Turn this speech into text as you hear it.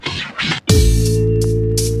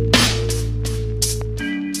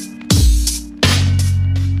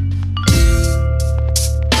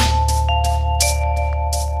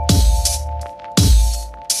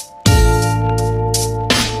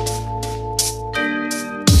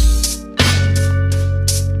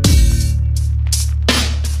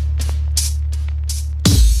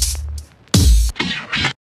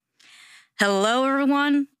Hello,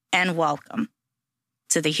 everyone, and welcome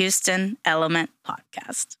to the Houston Element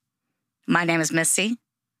Podcast. My name is Missy,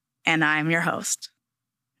 and I'm your host.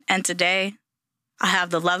 And today, I have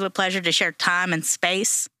the lovely pleasure to share time and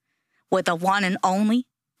space with the one and only,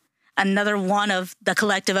 another one of the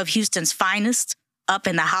collective of Houston's finest up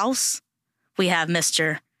in the house. We have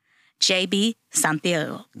Mr. J.B.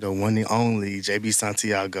 Santiago. The one and only J.B.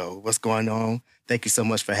 Santiago. What's going on? Thank you so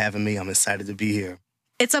much for having me. I'm excited to be here.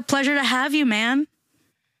 It's a pleasure to have you, man.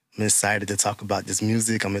 I'm excited to talk about this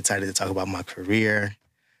music. I'm excited to talk about my career.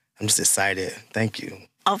 I'm just excited. Thank you.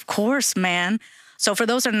 Of course, man. So for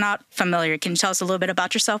those that are not familiar, can you tell us a little bit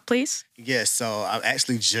about yourself, please? Yes, so I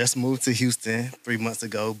actually just moved to Houston 3 months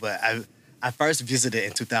ago, but I first visited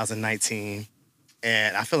in 2019,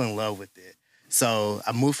 and I fell in love with it. So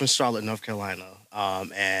I moved from Charlotte, North Carolina,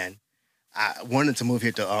 and I wanted to move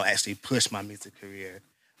here to actually push my music career.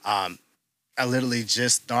 I literally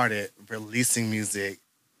just started releasing music.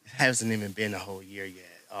 It hasn't even been a whole year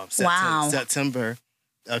yet. September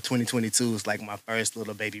of 2022 was like my first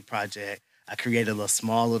little baby project. I created a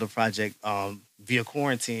small little project via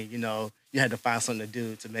quarantine. You know, you had to find something to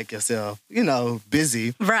do to make yourself,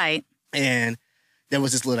 busy. Right. And there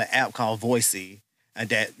was this little app called Voicey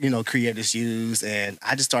that, creators use. And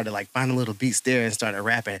I just started like finding little beats there and started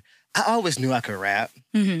rapping. I always knew I could rap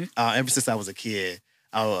ever since I was a kid.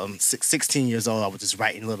 I was 16 years old. I was just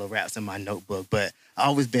writing little raps in my notebook, but I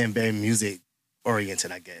always been very music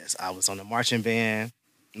oriented, I guess. I was on the marching band.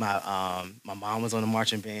 My mom was on the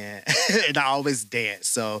marching band, and I always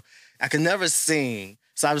danced. So I could never sing.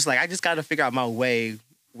 So I was like, I just got to figure out my way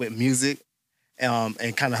with music,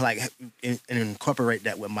 and kind of like and incorporate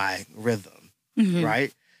that with my rhythm,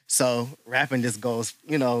 right? So rapping just goes,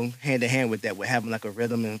 hand in hand with that, with having like a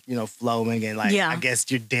rhythm and, flowing and like, I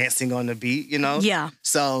guess you're dancing on the beat, Yeah.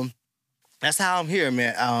 So that's how I'm here,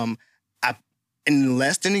 man. In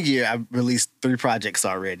less than a year, I released 3 projects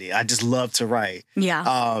already. I just love to write.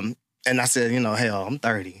 Yeah. And I said, hell, I'm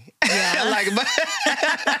 30. Yeah.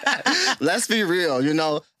 Let's be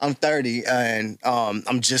real, I'm 30 and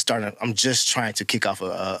I'm just trying to kick off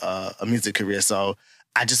a music career. So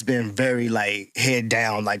I just been very like head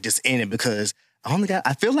down, like just in it because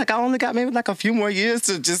I feel like I only got maybe like a few more years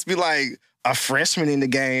to just be like a freshman in the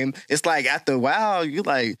game. It's like after a while, you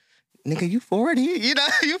like, nigga, you 40,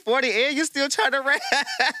 you 40 and you still trying to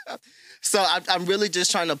rap. So I'm really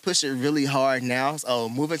just trying to push it really hard now. So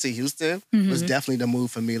moving to Houston was definitely the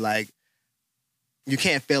move for me. Like, you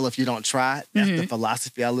can't fail if you don't try. That's the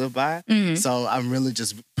philosophy I live by. So I'm really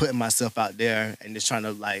just putting myself out there and just trying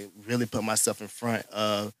to like really put myself in front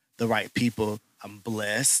of the right people. I'm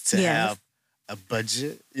blessed to have a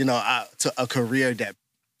budget, to a career that,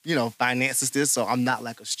 finances this. So I'm not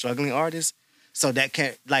like a struggling artist. So that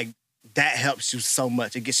that helps you so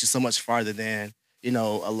much. It gets you so much farther than, a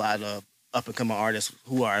lot of up-and-coming artists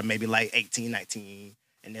who are maybe like 18, 19,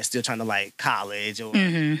 and they're still trying to like college or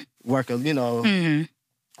work a,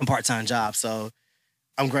 a part-time job. So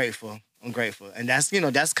I'm grateful. And that's,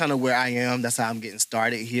 that's kind of where I am. That's how I'm getting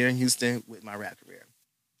started here in Houston with my rap career.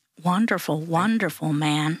 Wonderful,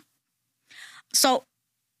 man. So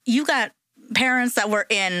you got parents that were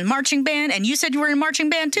in marching band, and you said you were in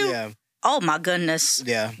marching band too? Yeah. Oh, my goodness.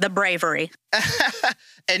 Yeah. The bravery.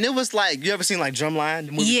 And it was like, you ever seen like Drumline?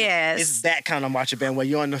 The movie? Yes. It's that kind of marching band where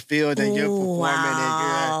you're on the field and you're performing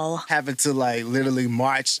and you're having to like literally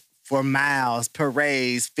march for miles,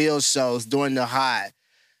 parades, field shows during the hot,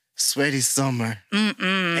 sweaty summer.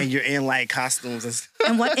 And you're in like costumes.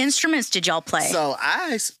 And what instruments did y'all play? So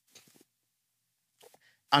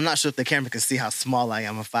I'm not sure if the camera can see how small I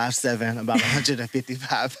am. I'm 5'7", about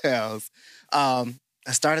 155 pounds.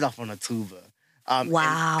 I started off on a tuba.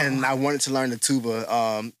 Wow. And I wanted to learn the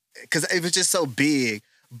tuba because it was just so big.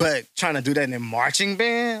 But trying to do that in a marching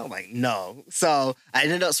band, I'm like, no. So I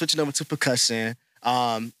ended up switching over to percussion.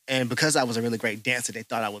 And because I was a really great dancer, they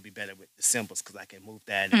thought I would be better with the cymbals because I can move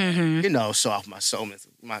that and, show off my showmanship,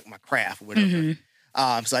 my craft or whatever.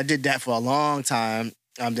 So I did that for a long time.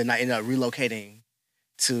 Then I ended up relocating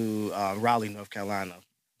to Raleigh, North Carolina,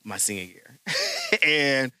 my senior year.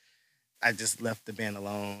 And I just left the band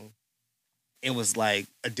alone. It was like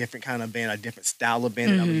a different kind of band, a different style of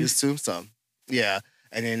band that I'm used to. So, yeah.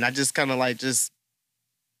 And then I just kind of like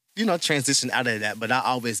transitioned out of that. But I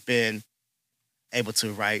always been able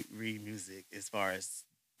to read music as far as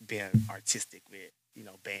being artistic with,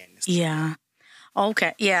 band and stuff. Yeah.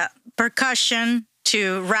 Okay. Yeah. Percussion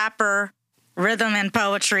to rapper, rhythm and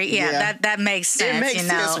poetry. Yeah. That makes sense. It makes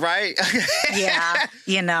sense, right? Yeah.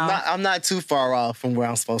 I'm not too far off from where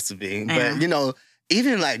I'm supposed to be. Yeah. But,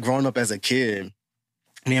 even like growing up as a kid,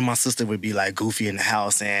 me and my sister would be like goofy in the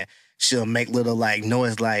house and she'll make little like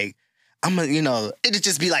noise like, it'd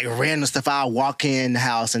just be like random stuff. I'll walk in the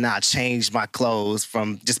house and I'll change my clothes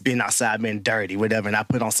from just being outside, being dirty, whatever, and I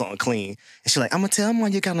put on something clean. And she's like, I'm gonna tell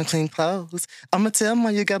Mom you got no clean clothes. I'm gonna tell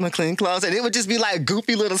Mom you got no clean clothes. And it would just be like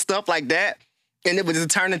goofy little stuff like that. And it would just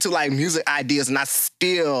turn into like music ideas. And I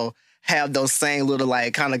still have those same little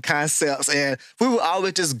like kind of concepts. And we were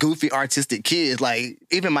always just goofy, artistic kids. Like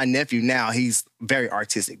even my nephew now, he's very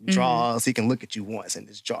artistic. Draws, he can look at you once and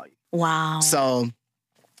just draw you. Wow. So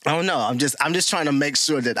I don't know. I'm just trying to make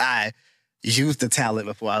sure that I use the talent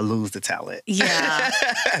before I lose the talent. Yeah.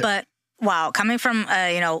 But wow, coming from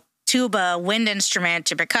tuba, wind instrument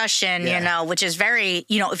to percussion, which is very,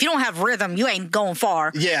 if you don't have rhythm, you ain't going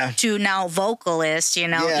far. Yeah. To now vocalist,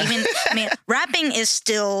 Yeah. even, rapping is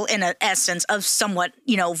still in an essence of somewhat,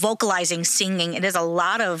 vocalizing, singing. It is a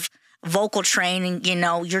lot of vocal training,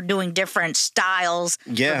 you're doing different styles,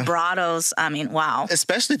 vibratos. Wow.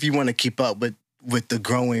 Especially if you want to keep up with the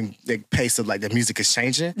growing pace of like the music is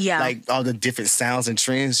changing. Yeah. Like all the different sounds and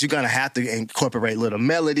trends, you're going to have to incorporate little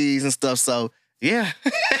melodies and stuff. So yeah.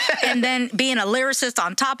 And then being a lyricist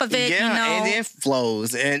on top of it, and then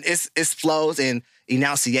flows. And it's flows and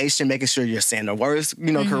enunciation, making sure you're saying the words,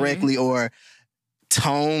 correctly, or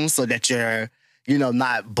tones so that you're,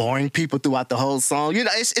 not boring people throughout the whole song.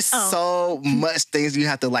 It's so much things you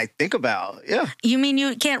have to like think about. Yeah. You mean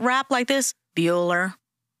you can't rap like this? Bueller.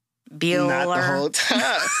 Not the whole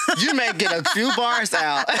time. You may get a few bars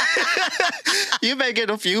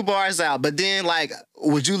out. But then, like,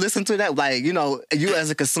 would you listen to that? Like, you as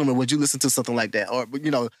a consumer, would you listen to something like that? Or,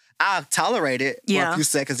 I'll tolerate it for a few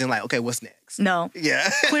seconds and like, okay, what's next? No. Yeah.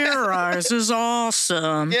 Clear Eyes is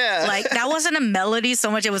awesome. Yeah. Like, that wasn't a melody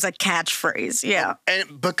so much, it was a catchphrase. Yeah.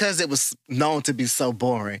 And because it was known to be so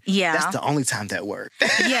boring. Yeah. That's the only time that worked.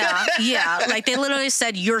 Yeah. Like, they literally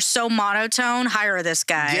said, you're so monotone, hire this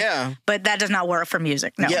guy. Yeah. But that does not work for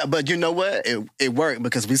music, no. Yeah, but you know what? It worked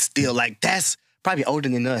because we still, like, that's probably older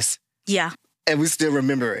than us. Yeah. And we still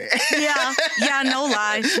remember it. Yeah, no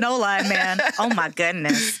lie, man. Oh, my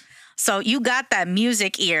goodness. So you got that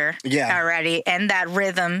music ear already and that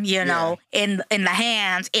rhythm, in the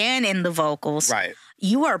hands and in the vocals. Right.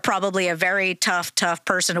 You are probably a very tough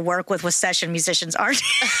person to work with session musicians, aren't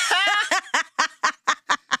you?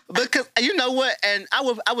 Because you know what? And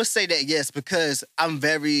I would say that, yes, because I'm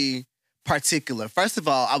very particular. First of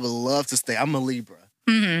all, I would love to stay. I'm a Libra.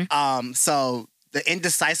 Mm-hmm. So the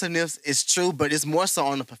indecisiveness is true, but it's more so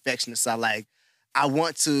on the perfectionist side. Like, I'll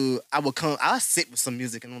sit with some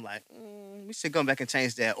music and I'm like, we should go back and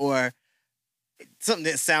change that. Or something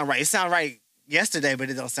didn't sound right. It sounded right yesterday, but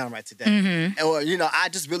it don't sound right today. Mm-hmm. Or, I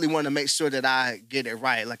just really want to make sure that I get it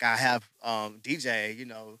right. Like I have DJ,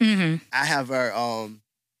 mm-hmm. I have her,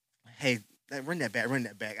 hey, run that back.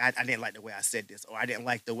 I didn't like the way I said this, or I didn't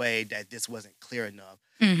like the way that this wasn't clear enough.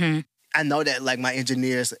 Mm-hmm. I know that like my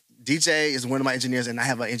engineers, DJ is one of my engineers, and I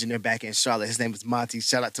have an engineer back in Charlotte. His name is Monty.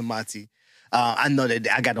 Shout out to Monty. I know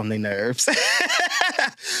that I got on their nerves.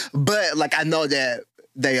 But like I know that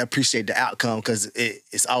they appreciate the outcome because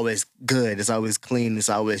it's always good. It's always clean. It's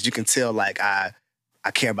always, you can tell like I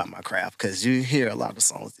care about my craft because you hear a lot of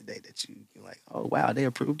songs today that you're like, oh, wow, they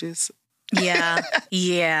approved this.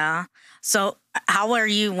 Yeah. So how are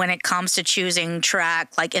you when it comes to choosing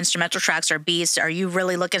like instrumental tracks or beats? Are you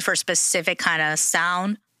really looking for a specific kind of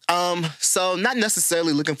sound? So not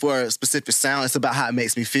necessarily looking for a specific sound. It's about how it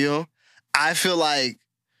makes me feel. I feel like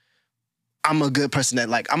I'm a good person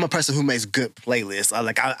I'm a person who makes good playlists.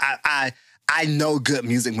 I know good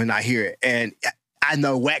music when I hear it. And I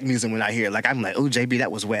know whack music when I hear it. Like, I'm like, oh, JB,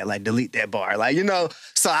 that was whack. Like, delete that bar. Like,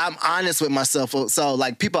 so I'm honest with myself. So,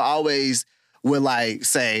 like, people always will, like,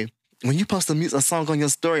 say, when you post a song on your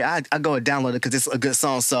story, I go and download it because it's a good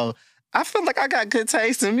song. So I feel like I got good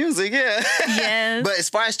taste in music, yeah. Yes. But as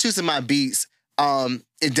far as choosing my beats,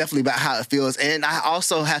 it's definitely about how it feels. And I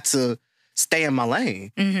also have to stay in my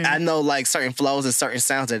lane. Mm-hmm. I know, like, certain flows and certain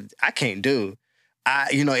sounds that I can't do.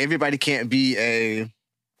 Everybody can't be a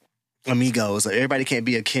Amigos, or everybody can't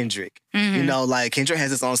be a Kendrick. Mm-hmm. Like Kendrick has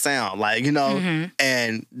his own sound, like, mm-hmm.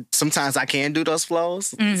 and sometimes I can do those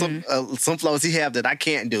flows. Mm-hmm. Some flows he have that I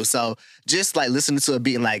can't do. So just like listening to a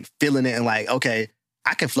beat and like feeling it and like, okay,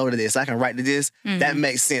 I can flow to this, I can write to this. Mm-hmm. That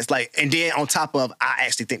makes sense. Like, and then on top of, I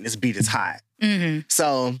actually think this beat is hot. Mm-hmm.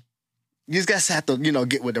 So you just guys have to,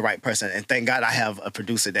 get with the right person. And thank God I have a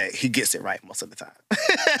producer that he gets it right most of the time.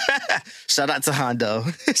 Shout out to Hondo.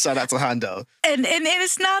 And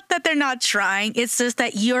it's not that they're not trying. It's just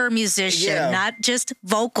that you're a musician, not just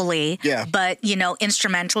vocally, but,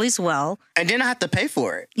 instrumentally as well. And then I have to pay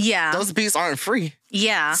for it. Yeah. Those beats aren't free.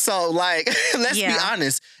 Yeah. So, like, let's be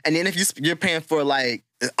honest. And then if you're paying for, like,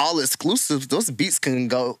 all exclusives, those beats can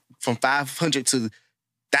go from $500 to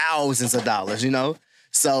thousands of dollars, you know?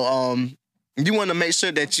 So you want to make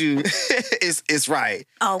sure that you it's right.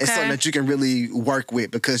 Okay. It's something that you can really work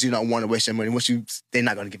with because you don't want to waste your money. They're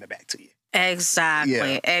not going to give it back to you.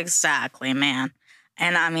 Exactly, man.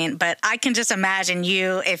 And I mean, but I can just imagine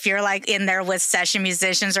you, if you're like in there with session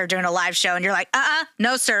musicians or doing a live show and you're like,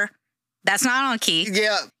 no, sir, that's not on key.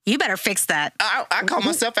 Yeah. You better fix that. I called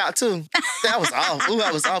myself out too. That was off.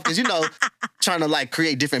 I was off. Because, you know, trying to like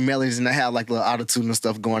create different melodies and I have like little autotune and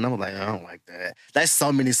stuff going. I'm like, I don't like that. There's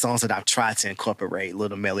so many songs that I've tried to incorporate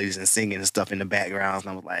little melodies and singing and stuff in the background.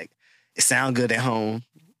 And I was like, it sound good at home.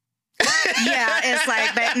 Yeah, it's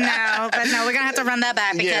like, but no, we're gonna have to run that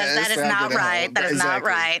back because that is not right. That is not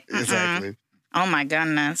right. Exactly. Oh my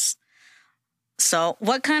goodness. So,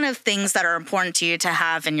 what kind of things that are important to you to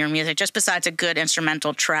have in your music, just besides a good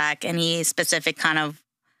instrumental track? Any specific kind of,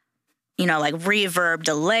 you know, like reverb,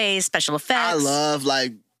 delays, special effects? I love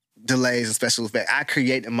like delays and special effects. I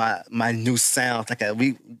created my new sound. Like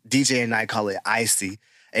DJ and I call it icy,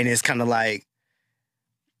 and it's kind of like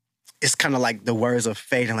the words are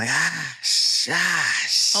fading, like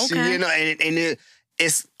okay. You know, and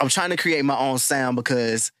it's I'm trying to create my own sound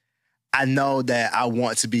because I know that I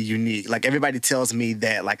want to be unique. Like everybody tells me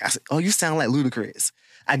that, like I say, oh, you sound like Ludacris.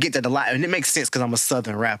 I get that a lot, and it makes sense because I'm a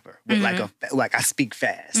Southern rapper, but like I speak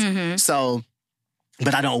fast. So,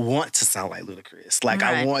 but I don't want to sound like Ludacris. Like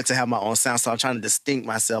I want to have my own sound, so I'm trying to distinct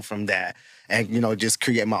myself from that, and you know, just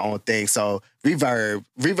create my own thing. So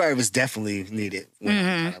reverb is definitely needed when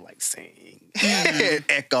I'm kind of like singing,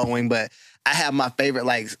 echoing. But I have my favorite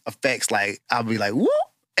like effects. Like I'll be like whoop,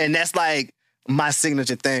 and that's like my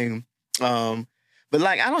signature thing. But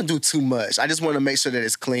like I don't do too much. I just want to make sure that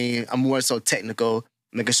it's clean. I'm more so technical,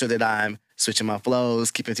 making sure that I'm switching my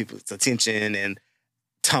flows, keeping people's attention and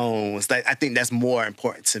tones. Like I think that's more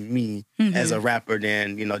important to me as a rapper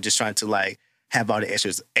than, you know, just trying to like have all the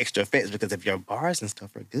extra effects, because if your bars and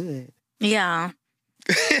stuff are good. Yeah.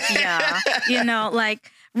 Yeah. You know, like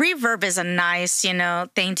reverb is a nice, you know,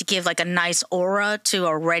 thing to give like a nice aura to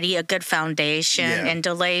already a good foundation, and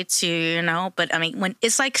delay to, you know, but I mean, when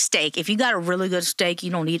it's like steak, if you got a really good steak, you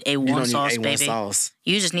don't need A1 sauce, baby.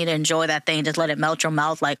 You just need to enjoy that thing. Just let it melt your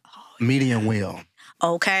mouth like, medium well.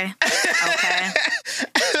 Okay.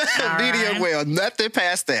 Medium well. Nothing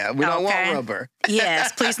past that. We don't want rubber.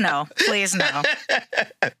 Yes, please no. Please no.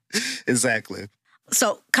 Exactly.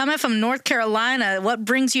 So coming from North Carolina, what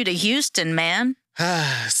brings you to Houston, man?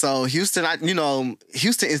 So Houston,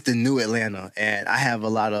 Houston is the new Atlanta, and I have a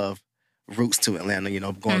lot of roots to Atlanta, you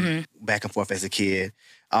know, going back and forth as a kid.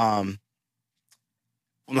 Like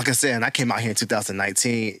I said, I came out here in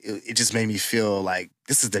 2019. It just made me feel like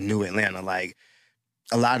this is the new Atlanta. Like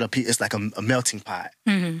a lot of people, it's like a melting pot,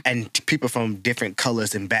 and people from different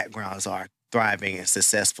colors and backgrounds are thriving and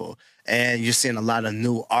successful. And you're seeing a lot of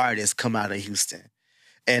new artists come out of Houston.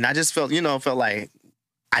 And I just felt like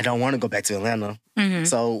I don't want to go back to Atlanta.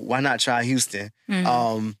 So why not try Houston?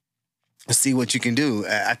 See what you can do.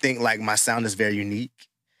 I think like my sound is very unique.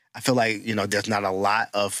 I feel like, you know, there's not a lot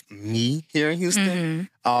of me here in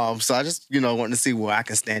Houston. So I just, you know, wanted to see where I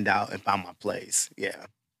can stand out and find my place. Yeah.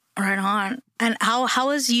 Right on. And how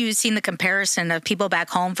has you seen the comparison of people back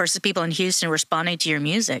home versus people in Houston responding to your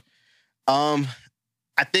music? I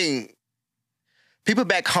think people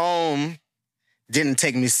back home didn't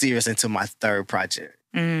take me serious until my third project.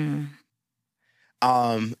 And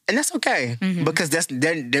that's okay because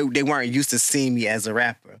they weren't used to seeing me as a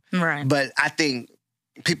rapper. Right. But I think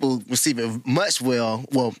people receive it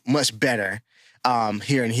much better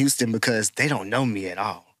here in Houston because they don't know me at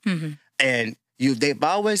all. And they've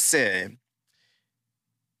always said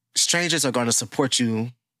strangers are going to support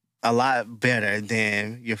you a lot better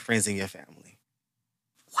than your friends and your family.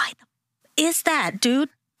 Why is that, dude?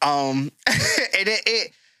 And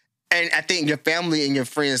I think your family and your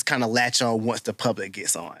friends kind of latch on once the public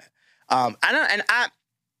gets on.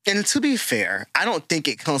 And to be fair, I don't think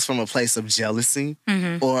it comes from a place of jealousy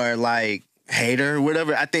or like hate or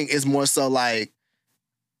whatever. I think it's more so like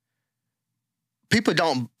people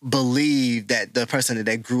don't believe that the person that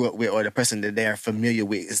they grew up with or the person that they're familiar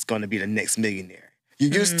with is going to be the next millionaire.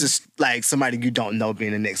 You're used to like somebody you don't know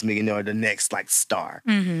being the next millionaire or the next like star.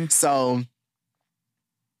 So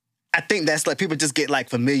I think that's like people just get like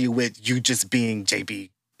familiar with you just being JB.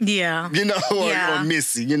 Yeah. You know, or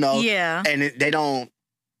Missy, you know. Yeah. And they don't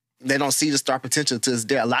see the star potential until it's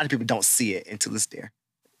there. A lot of people don't see it until it's there.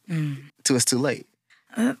 Until it's too late.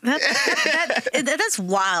 That's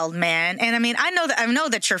wild, man. And I mean, I know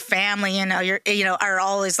that your family, are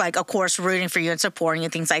always like, of course, rooting for you and supporting you,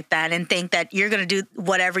 things like that, and think that you're going to do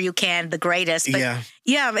whatever you can, the greatest. But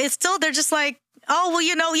yeah, it's still, they're just like, oh, well,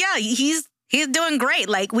 he's doing great.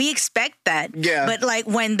 Like, we expect that. Yeah. But like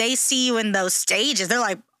when they see you in those stages, they're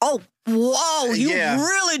like, oh, whoa, you're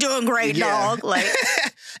really doing great, dog. Like,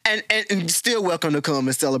 and still welcome to come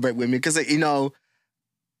and celebrate with me, because it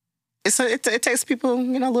takes people,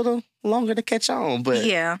 a little longer to catch on, but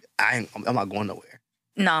I'm not going nowhere.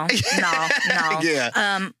 No. Yeah.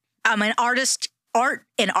 I mean, art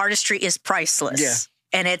and artistry is priceless,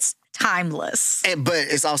 and it's timeless. But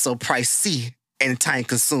it's also pricey and time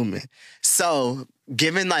consuming. So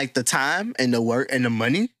given like the time and the work and the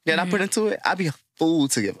money that I put into it, I'd be a fool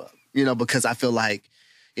to give up, because I feel like,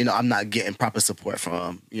 I'm not getting proper support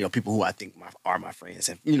from, people who I think are my friends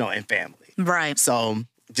and, and family. Right. So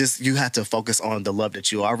you have to focus on the love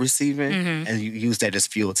that you are receiving, and you use that as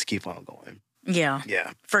fuel to keep on going. Yeah.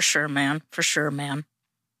 Yeah. For sure, man.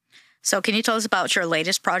 So can you tell us about your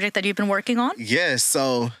latest project that you've been working on? Yes.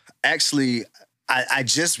 So actually, I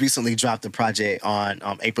just recently dropped a project on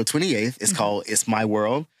April 28th. It's called It's My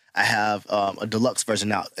World. I have a deluxe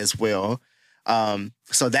version out as well.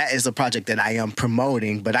 So that is a project that I am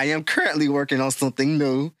promoting, but I am currently working on something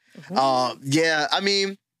new. I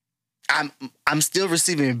mean, I'm still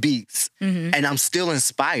receiving beats, and I'm still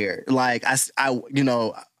inspired. Like I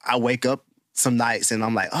wake up some nights and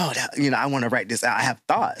I'm like, oh, I want to write this out. I have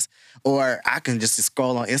thoughts, or I can just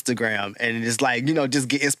scroll on Instagram and it's like, just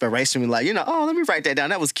get inspiration. Like, oh, let me write that down.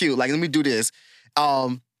 That was cute. Like, let me do this.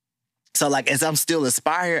 So like, as I'm still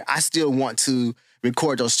inspired, I still want to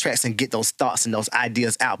record those tracks and get those thoughts and those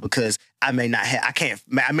ideas out, because I may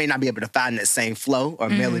not be able to find that same flow or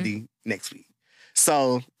melody next week.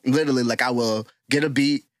 So literally, like, I will get a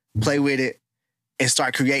beat, play with it, and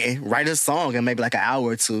start creating, write a song in maybe like an hour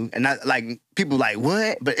or two. And people like,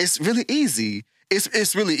 what? But it's really easy.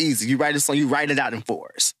 It's really easy. You write a song, you write it out in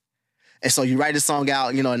 4s. And so you write a song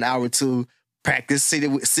out, an hour or two, practice, sit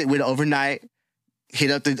with it overnight,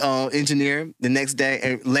 hit up the engineer the next day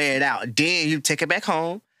and lay it out. Then you take it back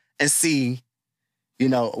home and see,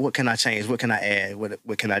 what can I change? What can I add?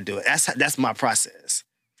 What can I do? That's my process.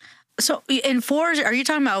 So in 4s, are you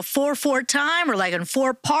talking about 4/4 time, or like in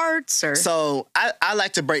 4 parts? Or so I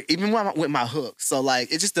like to break even with my hooks. So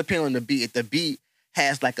like, it just depends on the beat. If the beat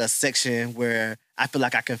has like a section where I feel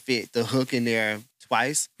like I can fit the hook in there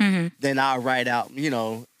twice, then I'll write out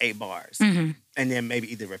 8 bars, and then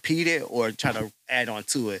maybe either repeat it or try to add on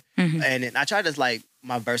to it. And then I try to like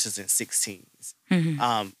my verses in 16s,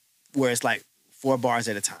 where it's like 4 bars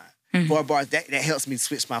at a time. 4 bars, that helps me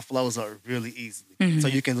switch my flows up really easily. So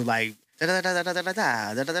you can do like da da da da da da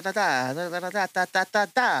da da da da da da da da da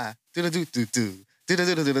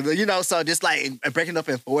da. So just like breaking up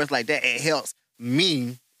in 4s like that, it helps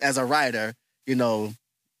me as a writer,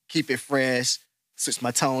 keep it fresh, switch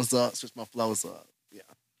my tones up, switch my flows up. Yeah.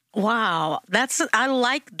 Wow, I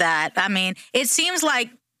like that. I mean, it seems like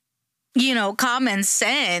common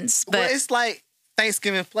sense, but it's like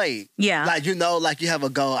Thanksgiving plate. Yeah. Like, like you have a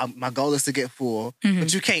goal. My goal is to get full,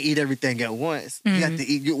 but you can't eat everything at once. You have to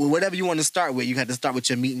eat whatever you want to start with. You have to start with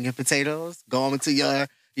your meat and your potatoes, go on to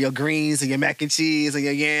your greens and your mac and cheese and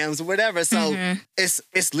your yams or whatever. So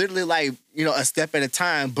it's literally like, a step at a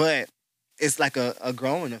time, but it's like a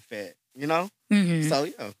growing effect, So,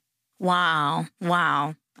 yeah. Wow.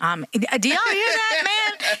 Do y'all hear that, man?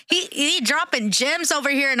 He dropping gems over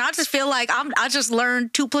here, and I just feel like I just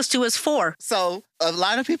learned 2 + 2 is 4. So a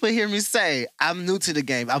lot of people hear me say I'm new to the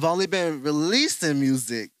game. I've only been releasing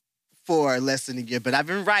music for less than a year, but I've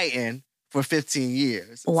been writing for 15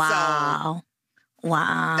 years. Wow. So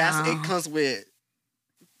it comes with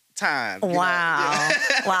time. Wow.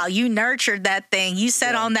 Wow. You nurtured that thing. You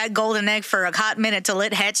sat on that golden egg for a hot minute till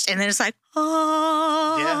it hatched, and then it's like,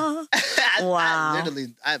 oh. Yeah. Wow.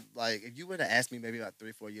 I like, if you would have asked me maybe about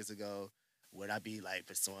 3 or 4 years ago, would I be like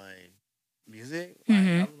pursuing music? Like,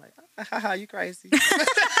 I'm like, haha, you crazy.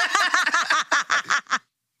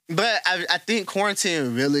 But I think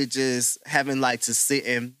quarantine really just having like to sit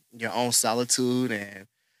in your own solitude and,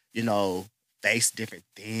 face different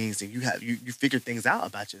things, and you figure things out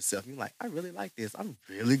about yourself. You're like, I really like this. I'm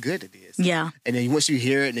really good at this. Yeah. And then once you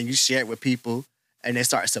hear it, and then you share it with people, and they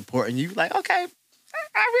start supporting you, like, okay,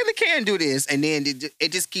 I really can do this. And then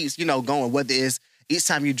it just keeps, going. Whether it's each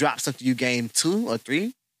time you drop something, you gain 2 or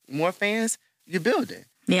 3 more fans, you're building.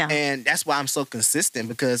 Yeah. And that's why I'm so consistent,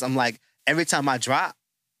 because I'm like, every time I drop,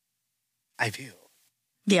 I build.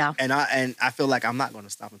 Yeah. And I feel like I'm not going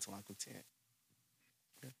to stop until I'm content.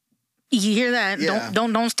 You hear that? Yeah.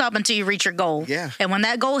 Don't stop until you reach your goal. Yeah. And when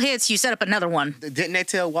that goal hits, you set up another one. Didn't they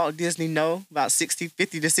tell Walt Disney no about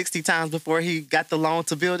 50 to 60 times before he got the loan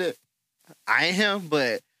to build it? I ain't him,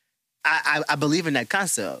 but I believe in that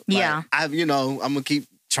concept. Like, Yeah. I'm going to keep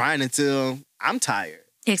trying until I'm tired.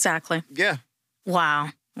 Exactly. Yeah. Wow.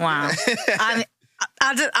 I'm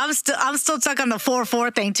still stuck on the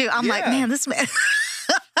 4/4 thing too. I'm like, man, this man.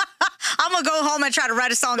 I'm gonna go home and try to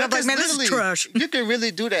write a song. I'm like, man, this is trash. You can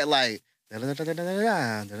really do that, like. Like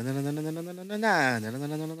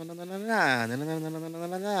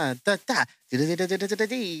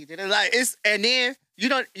it's, and then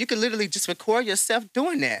you can literally just record yourself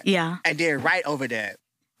doing that. Yeah. And then right over that.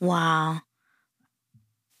 Wow.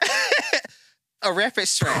 A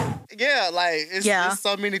reference track. Yeah, like it's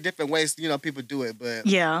so many different ways, people do it, but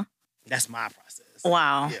that's my process.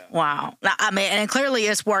 Wow. Yeah. Wow. I mean, and clearly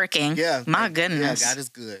it's working. Yeah. My goodness. Yeah, God is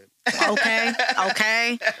good. Okay.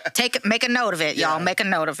 Make a note of it, y'all. Make a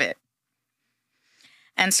note of it.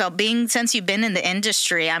 And so since you've been in the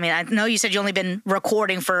industry, I mean, I know you said you only been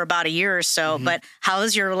recording for about a year or so, but how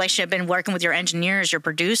has your relationship been working with your engineers, your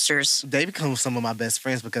producers? They become some of my best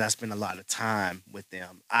friends because I spend a lot of time with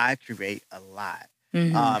them. I create a lot.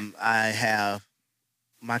 I have,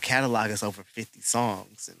 my catalog is over 50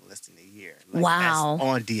 songs in less than a year. Like, wow. That's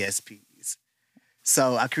on DSPs.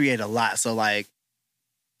 So I create a lot. So like,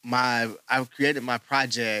 I've created my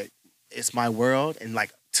project, It's My World, in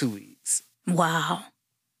like 2 weeks. Wow.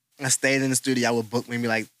 I stayed in the studio. I would book maybe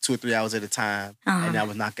like 2 or 3 hours at a time. And I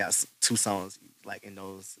would knock out 2 songs like in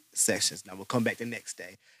those sections. And I would come back the next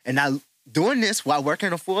day. And I doing this while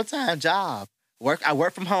working a full-time job. I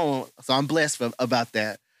work from home, so I'm blessed about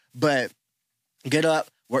that. But get up,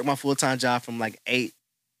 work my full-time job from like 8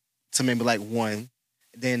 to maybe like 1.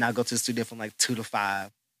 Then I go to the studio from like 2 to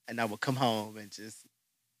 5. And I would come home and just,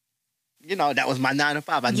 that was my 9 to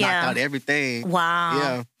 5. I knocked out everything.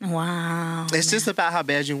 Wow. Yeah. Wow. It's just about how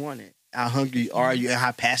bad you want it, how hungry you are, and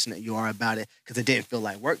how passionate you are about it, because it didn't feel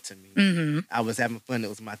like work to me. I was having fun. It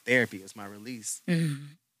was my therapy. It was my release.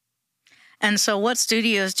 And so what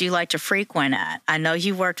studios do you like to frequent at? I know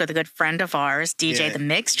you worked with a good friend of ours, DJ The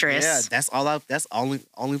Mixtress. Yeah, that's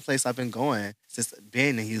only place I've been going since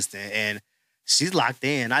being in Houston. And she's locked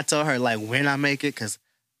in. I told her, like, when I make it, because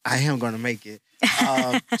I am going to make it.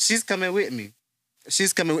 She's coming with me.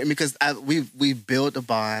 She's coming with me because we built a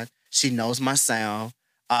bond. She knows my sound.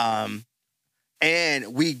 And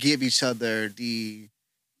we give each other the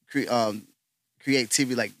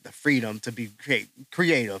creativity, like the freedom to be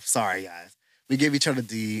creative. Sorry, guys. We give each other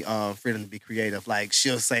the freedom to be creative. Like,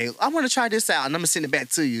 she'll say, I want to try this out, and I'm going to send it back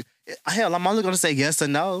to you. Hell, I'm only going to say yes or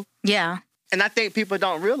no. Yeah. And I think people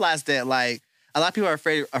don't realize that, like, a lot of people are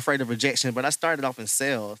afraid of rejection, but I started off in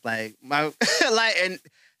sales. Like, and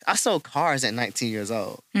I sold cars at 19 years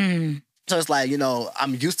old. So it's like,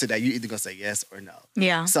 I'm used to that. You're either going to say yes or no.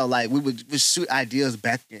 Yeah. So, like, we'd shoot ideas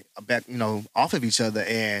back, off of each other.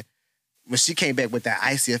 And when she came back with that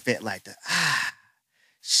icy effect, like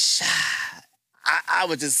I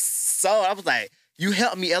was just I was like, you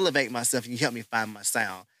helped me elevate myself and you helped me find my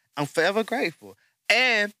sound. I'm forever grateful.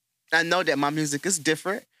 And I know that my music is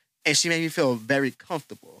different, and she made me feel very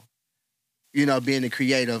comfortable, being a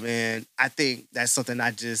creative. And I think that's something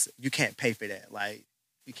you can't pay for that. Like,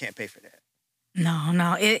 you can't pay for that.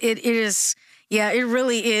 No, it is. Yeah, it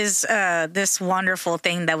really is this wonderful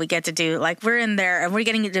thing that we get to do. Like, we're in there and we're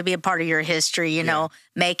getting to be a part of your history,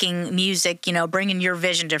 making music, bringing your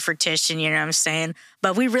vision to fruition, you know what I'm saying?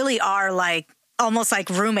 But we really are like almost like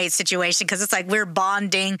roommate situation, because it's like we're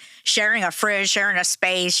bonding, sharing a fridge, sharing a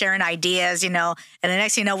space, sharing ideas, and the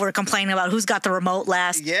next thing you know, we're complaining about who's got the remote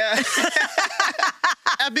last. Yeah.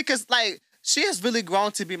 Because, like, she has really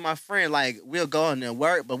grown to be my friend. Like, we'll go in there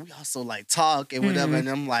work, but we also, like, talk and whatever. And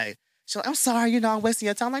I'm like, she's like, I'm sorry, I'm wasting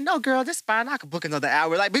your time. I'm like, no, girl, that's fine. I could book another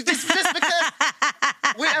hour. Like, but just because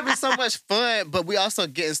we're having so much fun, but we also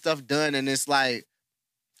getting stuff done. And it's like,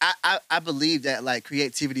 I believe that, like,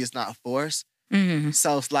 creativity is not forced.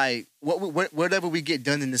 So it's like, whatever we get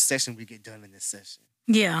done in this session, we get done in this session.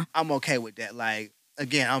 Yeah. I'm okay with that. Like,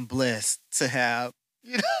 again, I'm blessed to have,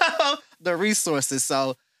 the resources.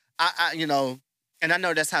 So, I and I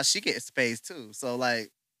know that's how she gets paid too. So, like,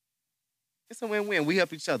 it's a win-win. We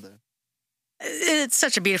help each other. It's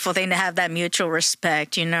such a beautiful thing to have that mutual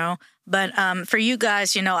respect, But for you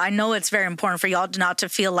guys, I know it's very important for y'all not to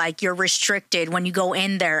feel like you're restricted when you go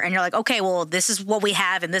in there and you're like, okay, well, this is what we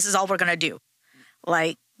have and this is all we're going to do.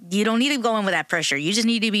 Like, you don't need to go in with that pressure. You just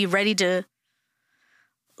need to be ready to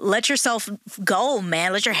let yourself go,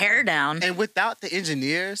 man. Let your hair down. And without the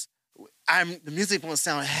engineers, the music won't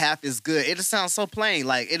sound half as good. It'll sound so plain.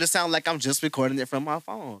 Like, it'll sound like I'm just recording it from my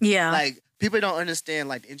phone. Yeah. Like, people don't understand,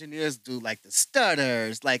 like, the engineers do, like, the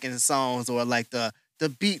stutters, like, in songs, or, like, the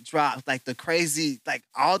beat drops, like, the crazy, like,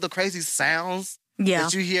 all the crazy sounds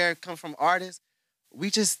that you hear come from artists. We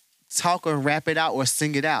just talk or rap it out or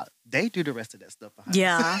sing it out. They do the rest of that stuff behind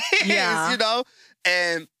the scenes, Yeah. you know?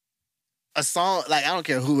 And a song, like, I don't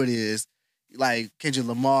care who it is, like Kendrick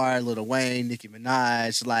Lamar, Lil Wayne, Nicki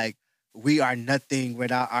Minaj, like, we are nothing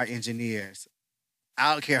without our engineers.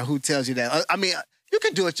 I don't care who tells you that. I mean, you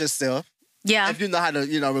can do it yourself. Yeah. If you know how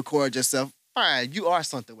to, record yourself, fine. You are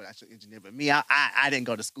something without your engineer. But me, I didn't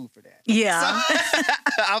go to school for that. Yeah.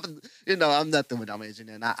 So, I'm nothing without my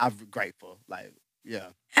engineer, and I'm grateful. Like, yeah.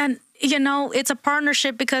 And, it's a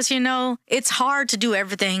partnership because, it's hard to do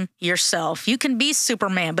everything yourself. You can be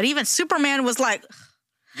Superman, but even Superman was like,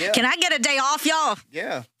 can I get a day off, y'all?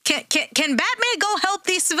 Yeah. Can Batman go help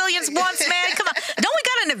these civilians once, man? Come on. Don't we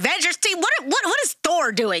got an Avengers team? What is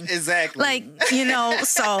Thor doing? Exactly. Like,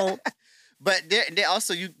 so. But they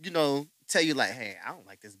also, tell you like, hey, I don't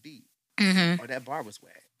like this beat. Mm-hmm. Or that bar was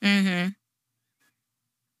whack. Mm-hmm.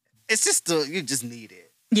 It's just, you just need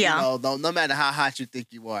it. Yeah. No matter how hot you think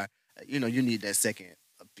you are, you need that second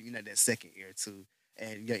ear too.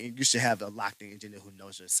 And you should have a locked-in engineer who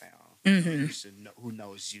knows your sound. Mm-hmm. You should know who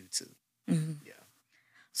knows you too. Mm-hmm. Yeah.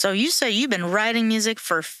 So you say you've been writing music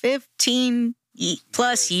for 15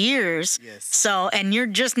 plus years. Yes. So, and you're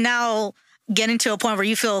just now getting to a point where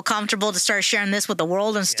you feel comfortable to start sharing this with the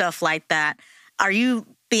world and stuff like that. Are you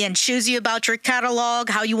being choosy about your catalog,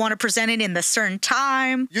 how you want to present it in the certain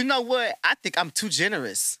time? You know what? I think I'm too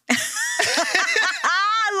generous. I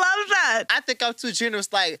love that. I think I'm too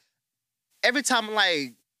generous. Like, every time,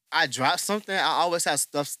 like, I drop something, I always have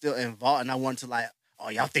stuff still involved, and I want to, like, oh,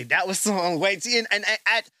 y'all think that was song? Wait, and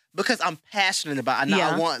because I'm passionate about it.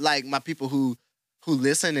 I want, like, my people who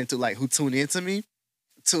listen and who tune into me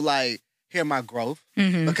to, like, hear my growth,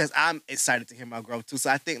 because I'm excited to hear my growth too. So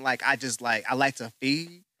I think, like, I like to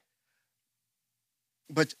feed,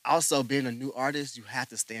 but also being a new artist, you have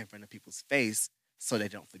to stay in front of people's face so they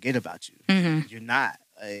don't forget about you. Mm-hmm. You're not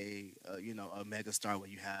a mega star where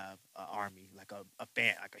you have an army, like a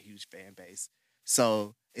fan, like a huge fan base.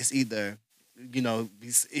 So it's either,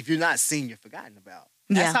 if you're not seen, you're forgotten about.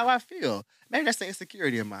 That's how I feel. Maybe that's the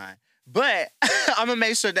insecurity of mine. But I'm gonna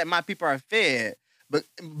make sure that my people are fed. But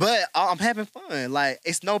I'm having fun. Like,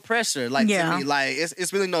 it's no pressure. Like, to me, like,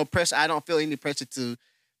 it's really no pressure. I don't feel any pressure to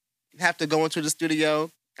have to go into the studio.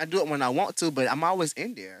 I do it when I want to, but I'm always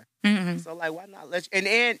in there. Mm-hmm. So, like, why not let you?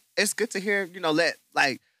 And it's good to hear,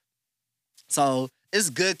 so it's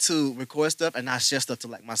good to record stuff and not share stuff to,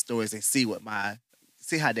 like, my stories and see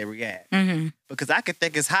how they react. Mm-hmm. Because I could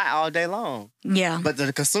think it's hot all day long. Yeah. But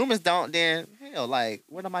the consumers don't, then, hell, like,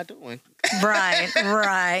 what am I doing? Right.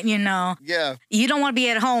 Yeah. You don't want to be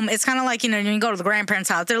at home. It's kind of like, when you go to the grandparents'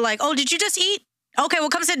 house, they're like, oh, did you just eat? Okay, well,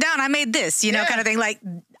 come sit down. I made this, kind of thing. Like,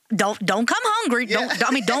 don't come hungry. Yeah.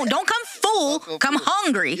 Don't come full. Come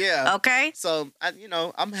hungry. Yeah. Okay. So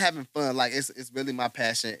I'm having fun. Like, it's really my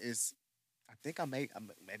passion. I think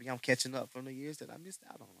maybe I'm catching up from the years that I missed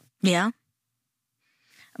out on. Yeah.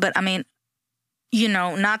 But I mean,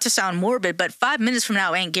 not to sound morbid, but 5 minutes from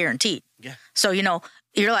now ain't guaranteed. Yeah. So,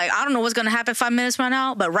 you're like, I don't know what's going to happen 5 minutes from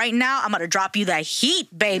now, but right now I'm going to drop you that heat,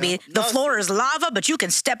 baby. The floor is lava, but you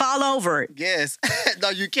can step all over it. Yes. No,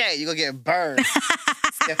 you can't. You're going to get burned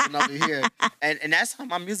stepping over here. And that's how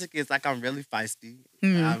my music is. Like, I'm really feisty.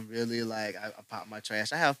 Mm-hmm. I'm really, like, I pop my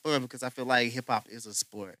trash. I have fun because I feel like hip-hop is a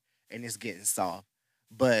sport and it's getting soft.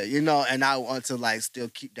 But, and I want to, like, still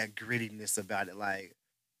keep that grittiness about it. Like,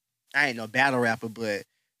 I ain't no battle rapper, but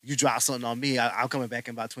you drop something on me, I'm coming back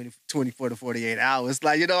in about 24 to 48 hours.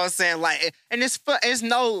 Like, you know what I'm saying? Like, and it's fun. It's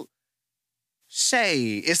no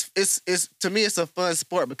shade. It's to me, it's a fun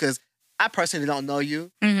sport because I personally don't know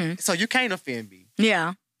you, so you can't offend me.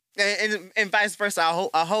 Yeah. And vice versa.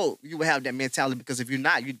 I hope you will have that mentality because if you're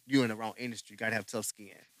not, you're in the wrong industry. You gotta have tough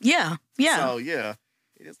skin. Yeah. So yeah.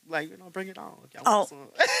 It's like, bring it on.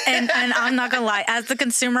 And I'm not gonna lie, as the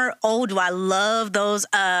consumer, do I love those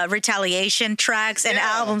retaliation tracks and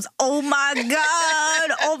albums. Oh my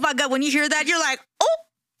God. When you hear that, you're like, oh,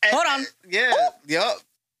 hold on. Yeah.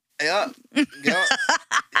 Yep.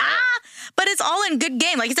 But it's all in good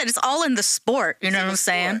game. Like you said, it's all in the sport. You know what I'm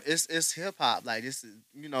saying? It's hip hop. Like, this is,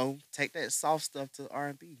 take that soft stuff to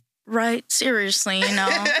R&B. Right. Seriously,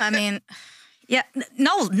 I mean, yeah,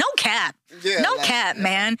 no cap. Yeah, cap,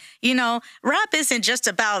 man. Rap isn't just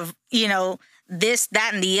about, this,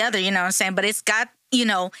 that, and the other, you know what I'm saying? But it's got,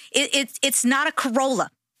 it's not a Corolla.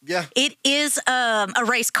 Yeah. It is a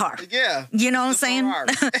race car. Yeah. You know what I'm It's a saying? Ferrari.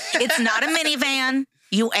 It's not a minivan.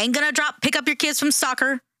 You ain't gonna pick up your kids from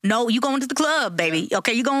soccer. No, you going to the club, baby. Yeah.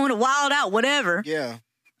 Okay, you going to Wild Out, whatever. Yeah.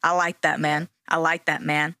 I like that, man. I like that,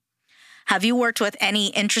 man. Have you worked with any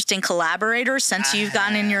interesting collaborators since you've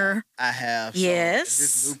gotten in your... I have. Yes. So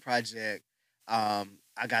this new project, I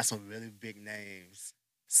got some really big names.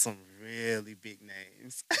 Some really big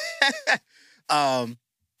names. I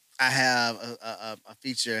have a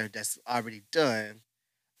feature that's already done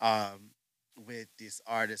with this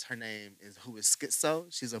artist. Her name is T.H.E.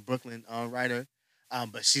 She's a Brooklyn writer,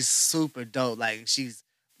 but she's super dope. Like, she's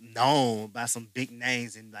known by some big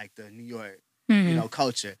names in like the New York,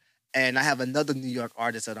 culture. And I have another New York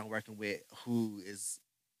artist that I'm working with who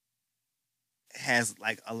has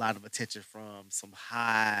like a lot of attention from some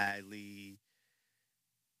highly.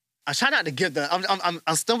 I'm trying not to give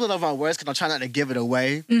I'm stumbling over my words because I'm trying not to give it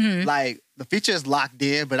away. Mhm. Like, the feature is locked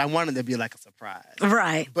in, but I want it to be like a surprise.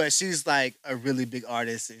 Right. But she's like a really big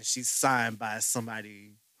artist, and she's signed by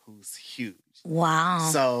somebody who's huge. Wow.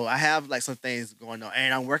 So I have like some things going on,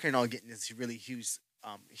 and I'm working on getting this really huge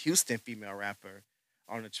Houston female rapper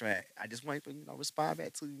on the track. I just want to respond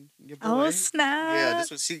back to your boy. Oh, snap. Yeah,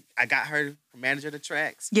 this was I got her manager of the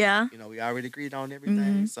tracks. Yeah. We already agreed on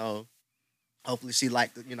everything. So hopefully she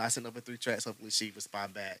liked it. I sent over 3 tracks. Hopefully she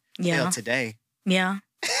respond back. Yeah. Hell, today. Yeah.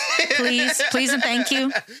 Please and thank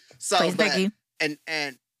you. So, Please, thank you.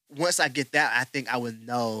 And once I get that, I think I would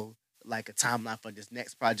know like a timeline for this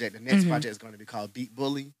next project. The next project is going to be called Beat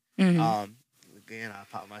Bully. Again, I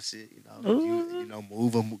pop my shit.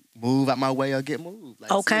 Move out my way or get moved.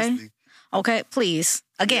 Like, Okay. seriously. Okay, please.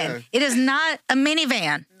 Again, It is not a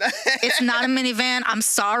minivan. It's not a minivan. I'm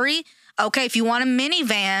sorry. Okay, if you want a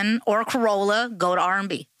minivan or a Corolla, go to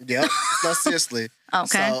R&B. Yep. No, seriously.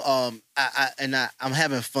 Okay. So I'm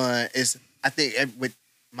having fun. I think with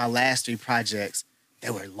my last 3 projects, they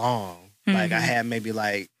were long. Like, I had maybe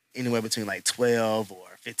like anywhere between like 12 or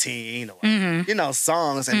 15 or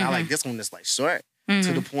songs, and I like this one is like short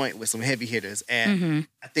to the point with some heavy hitters. And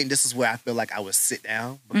I think this is where I feel like I would sit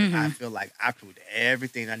down because I feel like I proved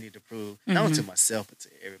everything I need to prove, not only to myself but to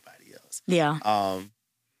everybody else. Yeah.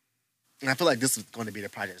 And I feel like this is going to be the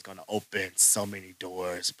project that's going to open so many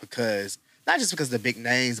doors because not just because of the big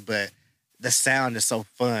names, but the sound is so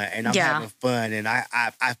fun, and I'm having fun, and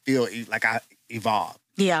I feel like I evolved.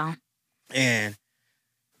 Yeah. And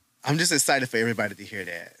I'm just excited for everybody to hear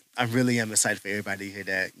that. I really am excited for everybody to hear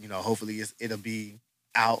that. Hopefully it'll be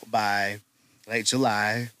out by late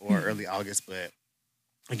July or early August. But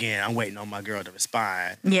again, I'm waiting on my girl to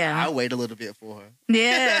respond. Yeah. I'll wait a little bit for her.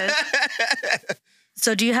 Yes.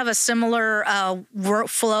 So do you have a similar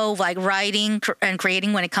workflow, like writing and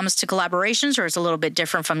creating when it comes to collaborations, or is it a little bit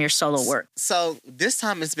different from your solo work? So this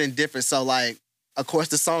time it's been different. So like, of course,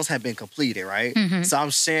 the songs have been completed, right? So I'm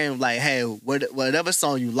sharing like, hey, whatever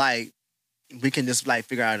song you like, we can just like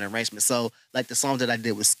figure out an arrangement. So like the song that I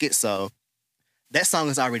did with Schizo, that song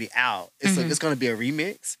is already out. It's going to be a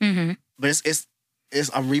remix, but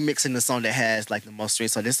I'm remixing the song that has like the most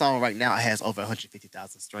streams. So this song right now has over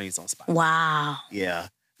 150,000 streams on Spotify. Wow. Yeah,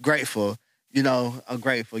 grateful. I'm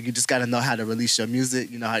grateful. You just got to know how to release your music.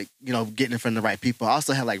 Getting in front of the right people. I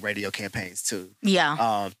also have like radio campaigns too.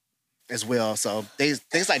 Yeah. As well. So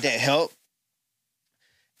things like that help.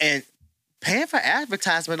 And paying for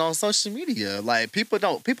advertisement on social media. Like, people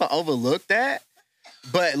overlook that.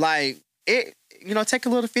 But like, it, take a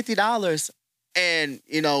little $50 and,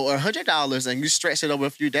 or $100 and you stretch it over a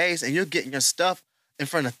few days and you're getting your stuff in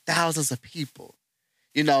front of thousands of people.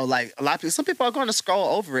 Like a lot of people, some people are going to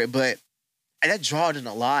scroll over it, but that draws in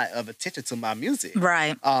a lot of attention to my music.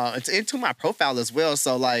 Right. Into my profile as well.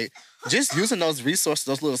 So like, just using those resources,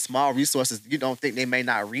 those little small resources, you don't think they may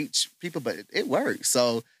not reach people, but it works.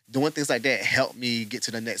 So doing things like that helped me get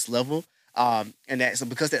to the next level. And so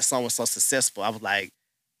because that song was so successful, I was like,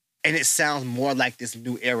 and it sounds more like this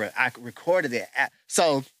new era. I recorded it.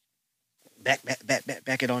 So back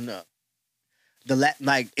it on up.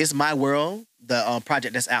 It's My World, the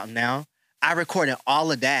project that's out now. I recorded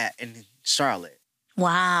all of that in Charlotte.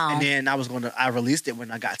 Wow. And then I released it when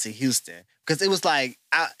I got to Houston. Because it was like,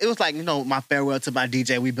 my farewell to my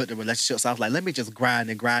DJ. We built a relationship. So I was like, let me just grind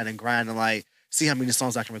and like see how many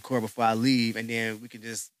songs I can record before I leave. And then we can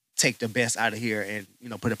just take the best out of here and,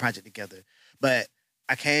 put a project together. But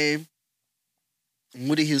I came,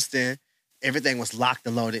 moved to Houston. Everything was locked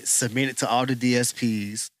and loaded, submitted to all the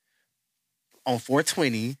DSPs on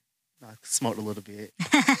 420. I smoked a little bit.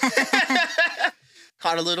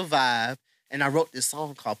 Caught a little vibe. And I wrote this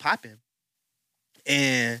song called Poppin'.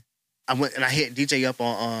 And I went and I hit DJ up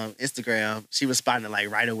on Instagram. She responded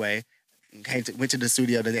like right away. went to the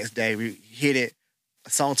studio the next day. We hit it.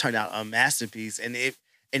 The song turned out a masterpiece, and it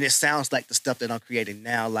sounds like the stuff that I'm creating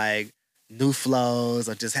now, like new flows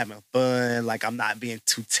or just having fun. Like I'm not being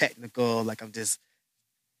too technical. Like I'm just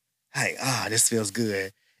like, this feels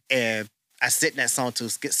good. And I sent that song to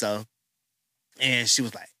Schizo, and she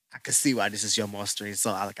was like, I can see why this is your most streamed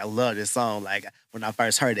song. I love this song. Like when I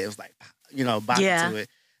first heard it, it was like, bopping to it.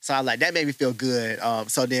 So I like that made me feel good.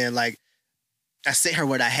 So then like I sent her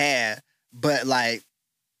what I had, but like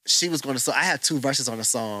she was going to. So I have 2 verses on the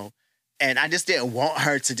song, and I just didn't want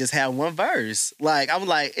her to just have 1 verse. Like I was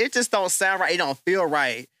like, it just don't sound right. It don't feel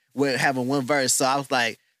right with having 1 verse. So I was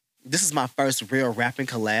like, this is my first real rapping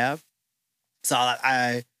collab. So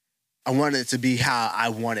I wanted it to be how I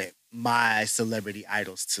wanted my celebrity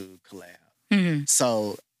idols to collab. Mm-hmm.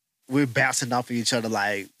 So we're bouncing off of each other,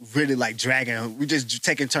 like really like dragging. We just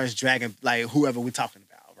taking turns dragging like whoever we're talking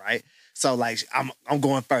about, right? So like I'm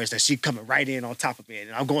going first, and she coming right in on top of me,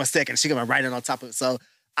 and I'm going second, and she coming right in on top of it. So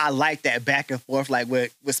I like that back and forth, like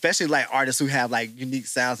with especially like artists who have like unique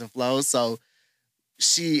sounds and flows. So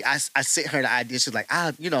I sent her the idea. She's like,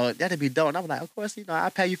 that'd be dope. And I'm like, of course,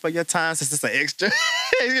 I'll pay you for your time since it's an extra,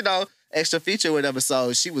 extra feature or whatever.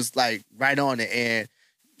 So she was like right on it, and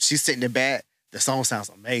she's sitting in back. The song sounds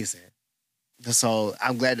amazing. So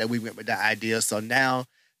I'm glad that we went with that idea. So now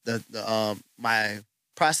the my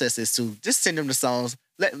process is to just send them the songs.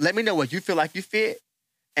 Let me know what you feel like you fit,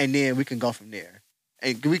 and then we can go from there.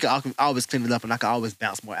 And we can always clean it up, and I can always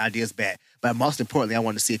bounce more ideas back. But most importantly, I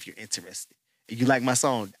want to see if you're interested. If you like my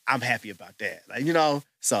song, I'm happy about that. Like,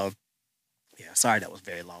 so yeah, sorry that was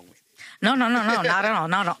very long-winded. No, not at all.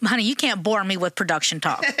 No. Honey, you can't bore me with production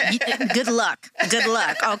talk. Good luck.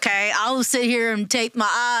 Okay, I'll sit here and take my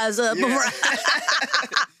eyes up. Yeah.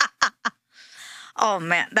 Oh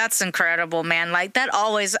man, that's incredible, man. Like that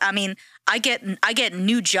always, I get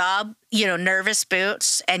new job, nervous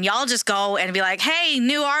boots, and y'all just go and be like, hey,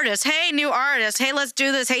 new artist, hey, let's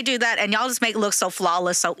do this, hey, do that. And y'all just make it look so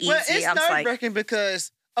flawless, so easy. Well, it's nerve-wracking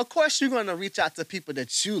because, of course, you're going to reach out to people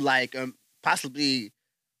that you like, possibly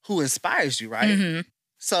who inspires you, right? Mm-hmm.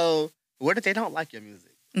 So what if they don't like your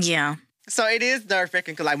music? Yeah. So it is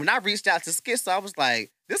nerve-wracking because, like, when I reached out to Schizo, I was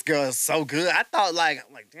like, this girl is so good. I thought, I'm like,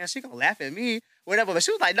 damn, she going to laugh at me, whatever. But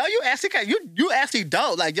she was like, no, you actually can. You actually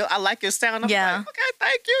don't. Like, I like your sound. I'm like, okay,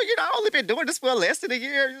 thank you. I've only been doing this for less than a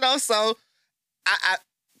year, So I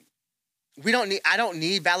don't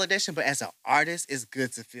need validation, but as an artist, it's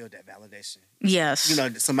good to feel that validation. Yes.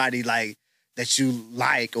 Somebody like that you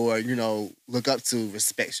like or, look up to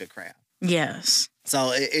respects your craft. Yes.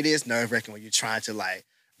 So it is nerve-wracking when you're trying to, like,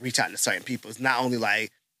 reach out to certain people. It's not only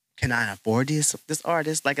like, can I afford this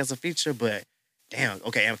artist, like, as a feature, but damn,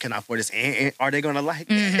 okay, can I afford this? And are they going to like it?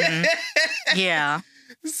 Mm-hmm. Yeah.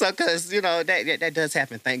 So, because, that does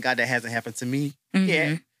happen. Thank God that hasn't happened to me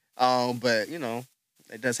yet. But,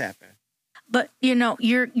 it does happen. But,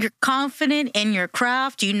 you're confident in your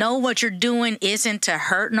craft. You know what you're doing isn't to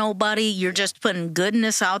hurt nobody. You're just putting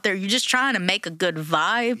goodness out there. You're just trying to make a good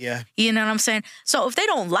vibe. Yeah. You know what I'm saying? So if they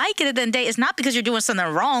don't like it at the end of the day, it's not because you're doing something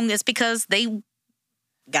wrong. It's because they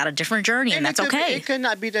got a different journey, and that's okay. It could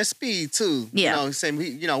not be their speed, too. Yeah. Saying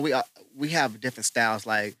we have different styles.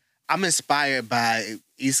 Like, I'm inspired by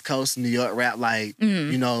East Coast New York rap, like,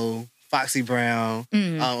 Foxy Brown,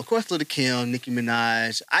 of course, Lil' Kim, Nicki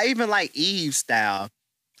Minaj. I even like Eve's style.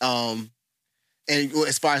 And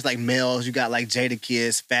as far as like males, you got like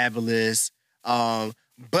Jadakiss, Fabulous.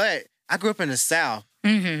 But I grew up in the South.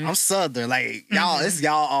 Mm-hmm. I'm Southern. Like, y'all, it's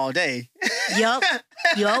y'all all day. Yup.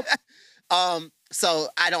 So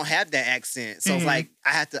I don't have that accent. So it's like I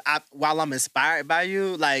have to, while I'm inspired by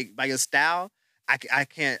you, like by your style, I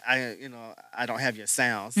don't have your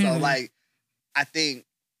sound. So like, I think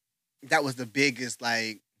that was the biggest,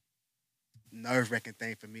 like, nerve-wracking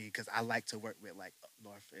thing for me because I like to work with, like,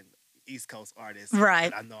 North and East Coast artists. Right.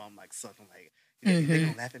 But I know I'm, like, something like, they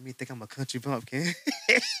gonna laugh at me, think I'm a country bumpkin.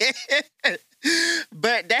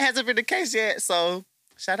 But that hasn't been the case yet, so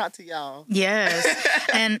shout out to y'all. Yes.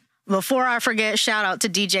 And before I forget, shout out to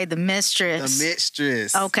DJ The Mistress. The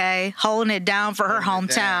Mistress. Okay. Holding it down for her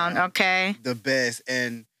hometown. Okay. The best.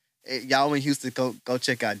 And y'all in Houston, go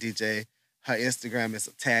check out DJ. Her Instagram is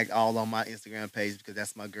tagged all on my Instagram page because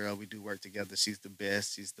that's my girl. We do work together. She's the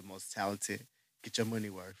best. She's the most talented. Get your money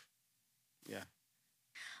worth. Yeah.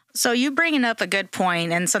 So you bringing up a good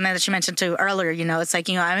point and something that you mentioned too earlier, it's like,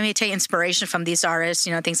 I may take inspiration from these artists,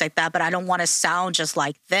 things like that, but I don't want to sound just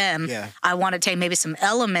like them. Yeah. I want to take maybe some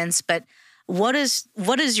elements, but what is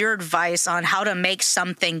your advice on how to make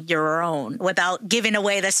something your own without giving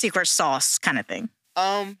away the secret sauce kind of thing?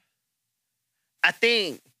 I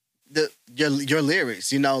think your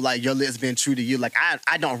lyrics, you know, like your lyrics being true to you. Like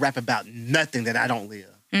I don't rap about nothing that I don't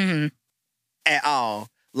live at all.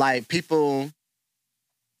 Like people,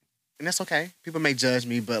 and that's okay. People may judge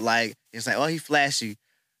me, but like it's like, oh, he flashy,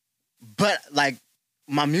 but like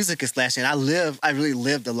my music is flashy, and I really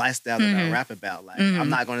live the lifestyle that I rap about. Like I'm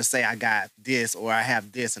not gonna say I got this or I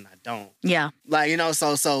have this and I don't. Yeah. Like, you know,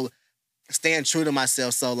 so staying true to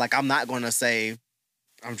myself. So like I'm not gonna say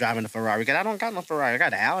I'm driving a Ferrari because I don't got no Ferrari. I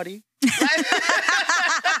got an Audi. Like,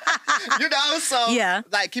 you know, so yeah.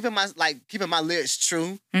 like keeping my lyrics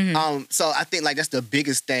true. So I think like that's the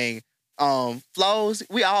biggest thing. Flows,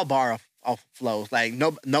 we all borrow off flows. Like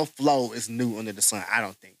no flow is new under the sun, I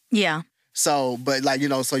don't think. Yeah. So, but like, you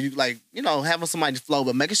know, so you like, you know, having somebody flow,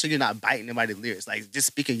 but making sure you're not biting anybody's lyrics. Like just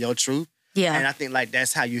speaking your truth. Yeah. And I think like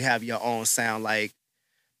that's how you have your own sound. Like,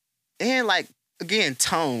 and like again,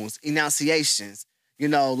 tones, enunciations, you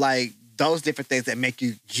know, like those different things that make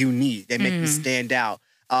you unique, that make you stand out.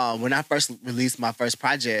 When I first released my first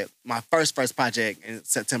project in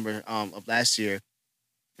September of last year,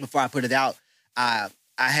 before I put it out, I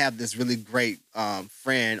have this really great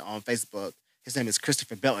friend on Facebook. His name is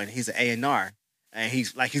Christopher Belton. He's an A&R, and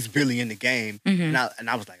he's really in the game. And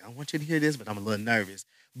I was like, I want you to hear this, but I'm a little nervous.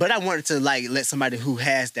 But I wanted to like let somebody who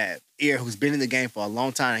has that ear, who's been in the game for a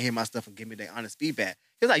long time, hear my stuff and give me their honest feedback.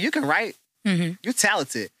 He's like, you can write, you're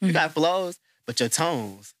talented, you got flows, but your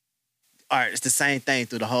tones it's the same thing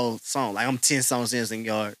through the whole song. Like I'm 10 songs in, and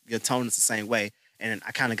your tone is the same way. And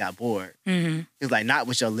I kind of got bored. It's like not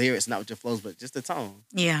with your lyrics, not with your flows, but just the tone.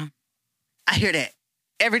 Yeah. I hear that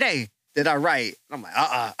every day that I write. I'm like,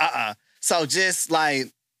 So just like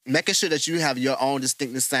making sure that you have your own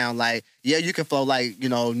distinctive sound. Like, yeah, you can flow like, you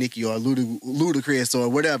know, Nicki or Ludacris or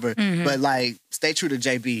whatever, but like stay true to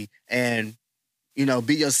JB and, you know,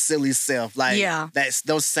 be your silly self. Like that's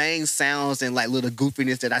those same sounds and like little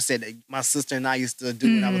goofiness that I said that my sister and I used to do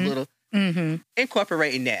when I was little.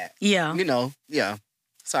 Incorporating that. Yeah. You know, yeah.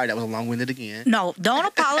 Sorry, that was long-winded again. No, don't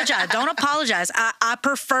apologize. Don't apologize. I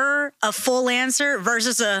prefer a full answer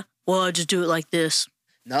versus well, I just do it like this.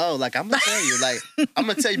 No, like I'm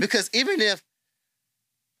gonna tell you, because even if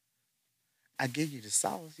I give you the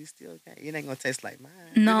sauce, you still can't. It ain't gonna taste like mine.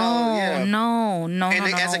 No, no.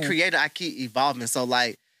 And as a creator, I keep evolving. So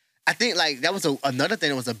like, I think like that was another thing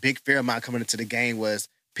that was a big fear of mine coming into the game was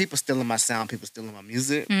people stealing my sound, people stealing my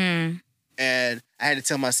music. And I had to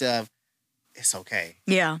tell myself, it's okay.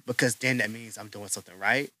 Yeah. Because then that means I'm doing something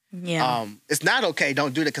right. Yeah. It's not okay.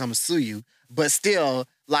 Don't do that because I'm going to sue you. But still,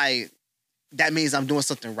 like, that means I'm doing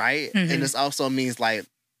something right. And this also means, like,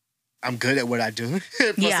 I'm good at what I do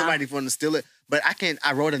for somebody to steal it. But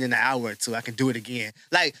I wrote it in an hour or two. I can do it again.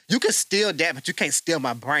 Like, you can steal that, but you can't steal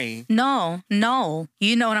my brain. No.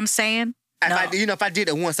 You know what I'm saying? If I did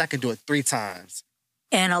it once, I can do it 3 times.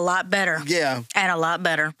 And a lot better. Yeah. And a lot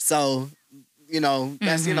better. So,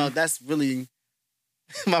 that's, that's really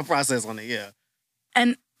my process on it, yeah.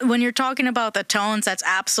 And when you're talking about the tones, that's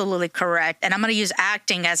absolutely correct. And I'm going to use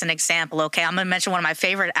acting as an example, okay? I'm going to mention one of my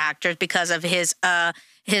favorite actors because of his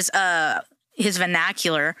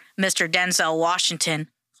vernacular, Mr. Denzel Washington.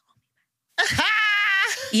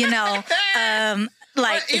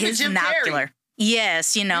 Like his vernacular. Perry.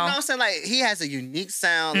 Yes, You know what I'm saying? Like, he has a unique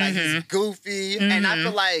sound. Like, he's goofy. And I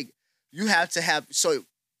feel like you have to have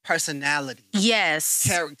personality. Yes.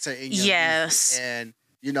 Character in your music. And,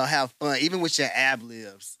 have fun. Even with your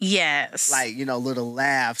ad-libs. Yes. Like, little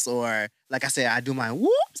laughs or, like I said, I do my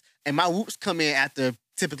whoops. And my whoops come in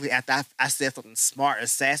typically after I said something smart or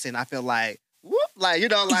sassy. And I feel like, whoop. Like,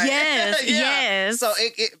 like. Yes, yes. So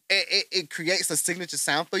it creates a signature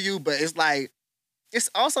sound for you. But it's like, it's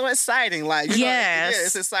also exciting. Like,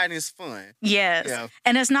 it's exciting. It's fun. Yes. Yeah.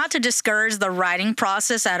 And it's not to discourage the writing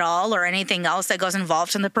process at all or anything else that goes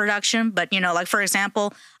involved in the production. But, like, for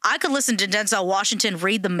example, I could listen to Denzel Washington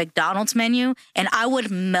read the McDonald's menu and I would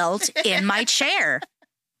melt in my chair.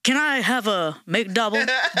 Can I have a McDouble?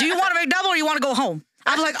 Do you want a McDouble or you want to go home?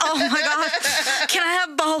 I'm like, oh my God, can I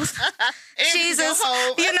have both? Jesus, and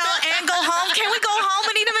go home. Can we go home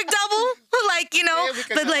and eat a McDouble?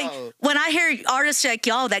 But when I hear artists like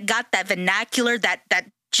y'all that got that vernacular, that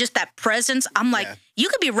presence, I'm like, you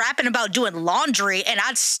could be rapping about doing laundry and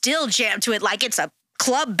I'd still jam to it like it's a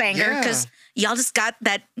club banger because y'all just got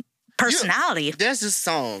that personality. There's this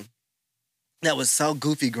song that was so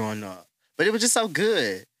goofy growing up, but it was just so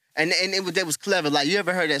good. And it was clever. Like, you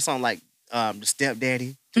ever heard that song like, the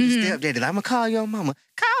stepdaddy? The stepdaddy. Like, I'm going to call your mama.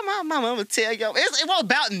 Call my mama. I'm going to tell yo. It wasn't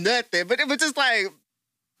about nothing, but it was just like,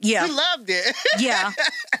 we loved it. Yeah.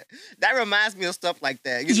 That reminds me of stuff like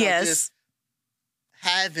that. Just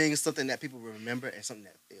having something that people will remember and something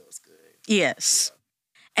that feels good. Yes.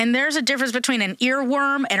 Yeah. And there's a difference between an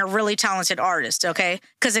earworm and a really talented artist, okay?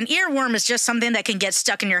 Because an earworm is just something that can get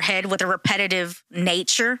stuck in your head with a repetitive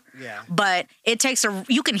nature. Yeah. But it takes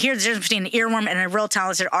you can hear the difference between an earworm and a real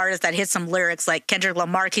talented artist that hits some lyrics. Like Kendrick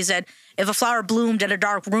Lamar, he said, if a flower bloomed in a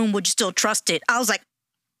dark room, would you still trust it? I was like,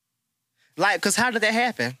 because how did that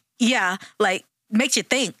happen? yeah, like, makes you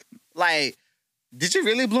think. Like, did you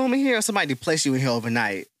really bloom in here, or somebody placed you in here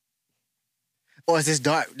overnight? Or is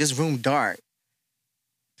this room dark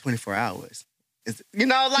 24 hours?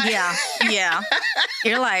 Yeah.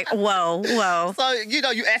 You're like, whoa. So, you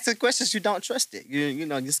asking questions, you don't trust it.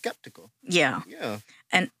 You're skeptical. Yeah. Yeah.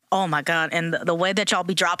 And oh my God, and the way that y'all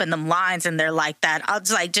be dropping them lines and they're like that, I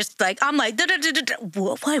was like, I'm like, wait,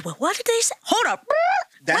 what did they say? Hold up.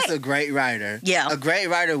 That's a great writer. Yeah. A great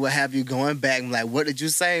writer will have you going back and like, what did you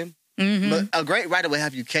say? Mm-hmm. But a great writer will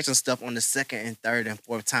have you catching stuff on the second and third and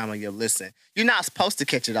fourth time on your listen. You're not supposed to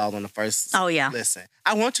catch it all on the first listen.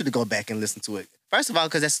 I want you to go back and listen to it. First of all,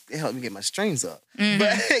 because it helped me get my streams up. Mm-hmm.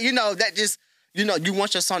 But, that just, you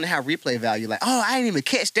want your song to have replay value. Like, oh, I didn't even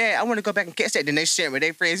catch that. I want to go back and catch that. Then they share it with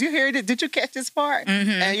their friends. You heard it? Did you catch this part? Mm-hmm.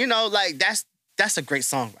 And, that's a great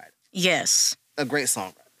songwriter. Yes. A great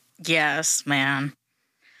songwriter. Yes, man.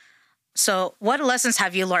 So what lessons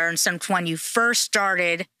have you learned since when you first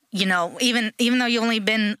started, even though you've only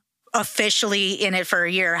been officially in it for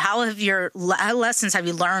a year, how lessons have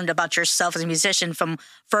you learned about yourself as a musician from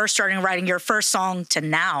first starting writing your first song to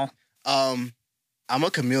now? I'm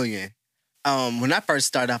a chameleon. When I first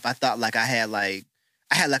started off, I thought like I had a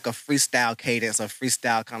freestyle cadence, a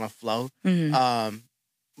freestyle kind of flow. Mm-hmm.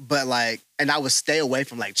 But and I would stay away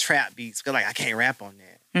from like trap beats because I can't rap on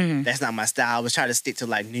that. Mm-hmm. That's not my style. I was trying to stick to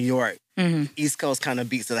like New York, East Coast kind of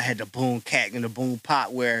beats that I had the boom cat and the boom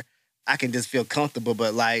pop where I can just feel comfortable.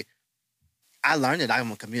 But I learned that I'm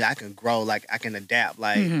a chameleon. I can grow, I can adapt.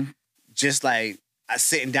 Just I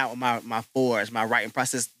sitting down with my fours, my writing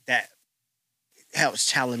process, that helps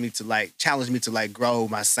challenge me to grow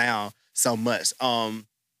my sound so much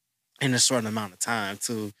in a short amount of time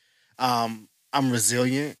too. I'm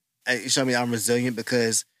resilient. You show me I'm resilient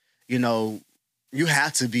because you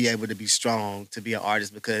have to be able to be strong to be an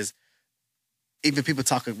artist, because even people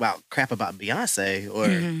talk about crap about Beyonce or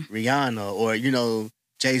Rihanna or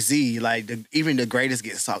Jay-Z, even the greatest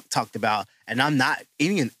get talked about, and I'm not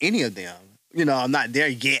any of them. I'm not there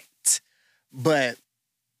yet, but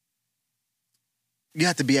you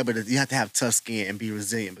have to have tough skin and be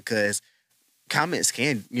resilient, because comments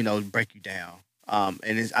can, break you down.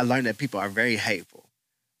 And I learned that people are very hateful.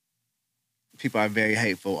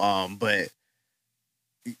 But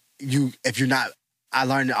I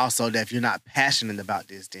learned also that if you're not passionate about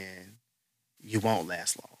this, then you won't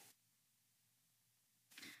last long.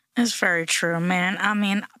 It's very true, man. I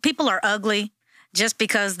mean, people are ugly just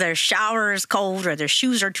because their shower is cold or their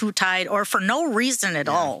shoes are too tight or for no reason at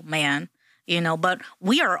all, man. But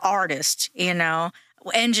we are artists,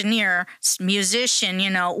 engineer, musician,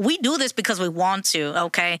 we do this because we want to,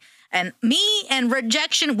 okay? And me and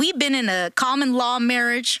rejection, we've been in a common law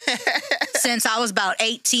marriage since I was about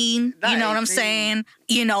 18. You know what I'm saying?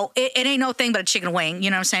 It ain't no thing but a chicken wing. You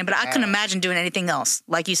know what I'm saying? But I couldn't imagine doing anything else,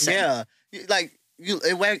 like you said. Yeah,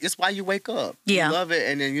 it's why you wake up. Yeah, you love it,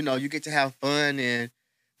 and then you get to have fun, and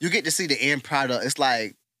you get to see the end product. It's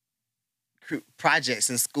like projects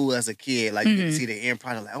in school as a kid. You get to see the end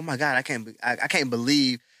product. Like, oh my God, I can't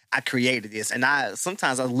believe I created this. And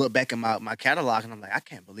sometimes I look back at my catalog and I'm like, I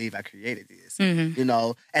can't believe I created this. And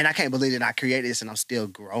I can't believe that I created this and I'm still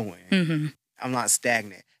growing. I'm not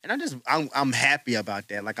stagnant. And I'm happy about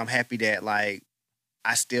that. I'm happy that I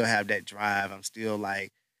still have that drive. I'm still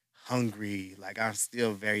hungry. I'm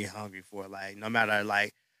still very hungry for it. No matter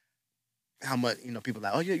how much, people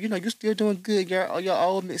are like, oh, you're still doing good. Your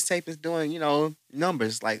old mixtape is doing,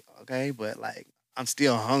 numbers. Okay, but I'm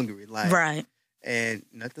still hungry. Right. And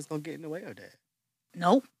nothing's going to get in the way of that.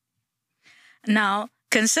 Nope. Now,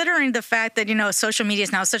 considering the fact that, social media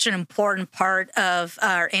is now such an important part of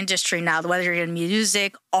our industry now, whether you're in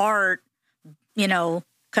music, art,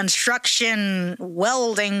 construction,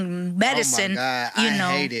 welding, medicine. Oh my God,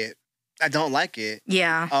 I hate it. I don't like it.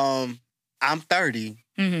 Yeah. I'm 30.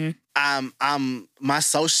 My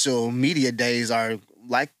social media days are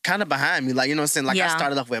kind of behind me. You know what I'm saying? I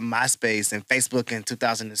started off with MySpace and Facebook in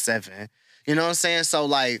 2007. You know what I'm saying? So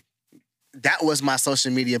that was my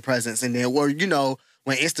social media presence. And then when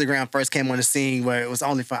Instagram first came on the scene, where it was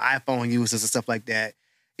only for iPhone users and stuff like that,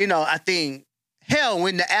 I think, hell,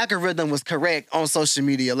 when the algorithm was correct on social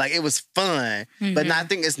media, it was fun. But now I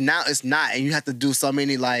think it's not. And you have to do so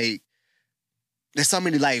many there's so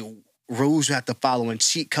many rules you have to follow and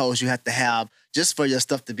cheat codes you have to have just for your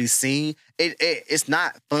stuff to be seen, it's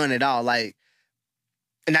not fun at all. Like,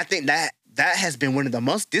 and I think that has been one of the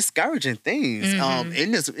most discouraging things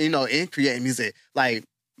in this, in creating music. Like,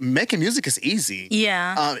 making music is easy.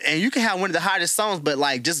 Yeah. And you can have one of the hottest songs, but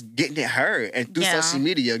like just getting it heard and through social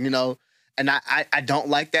media, and I don't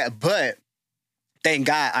like that, but thank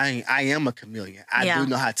God I am a chameleon. I do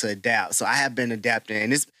know how to adapt. So I have been adapting,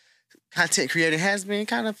 and this content creating has been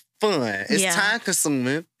kind of fun. It's time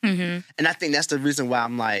consuming. And I think that's the reason why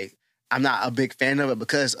I'm not a big fan of it,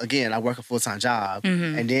 because again, I work a full-time job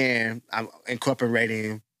and then I'm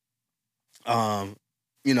incorporating,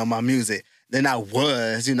 my music. Then I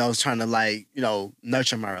was, trying to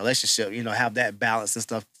nurture my relationship, have that balance and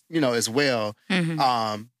stuff, as well.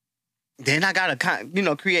 Then I gotta,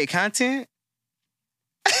 create content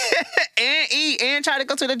and eat and try to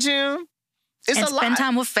go to the gym. It's a lot. Spend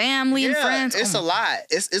time with family and friends. It's a lot.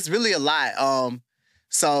 It's really a lot.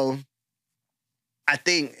 So I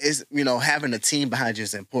think it's, having a team behind you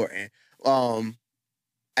is important. And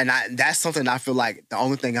that's something I feel like the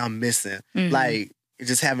only thing I'm missing. Like,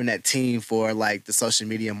 just having that team for like the social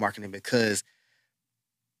media marketing, because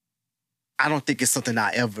I don't think it's something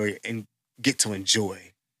I ever get to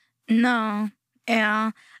enjoy. No. Yeah.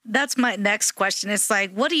 That's my next question. It's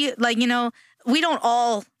like, what do you, we don't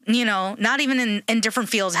all, not even in different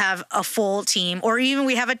fields have a full team, or even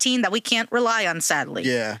we have a team that we can't rely on, sadly.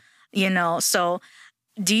 Yeah. So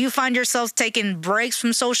do you find yourselves taking breaks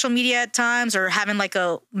from social media at times, or having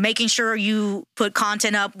making sure you put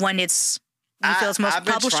content up when you feel it's most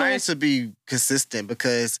publishable? I've been trying to be consistent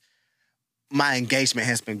because my engagement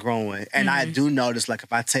has been growing. And I do notice,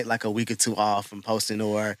 if I take a week or two off from posting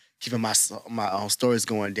or keeping my own stories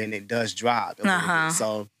going, then it does drop a little bit.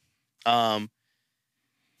 So,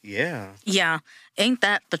 yeah. Yeah. Ain't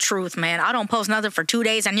that the truth, man? I don't post nothing for 2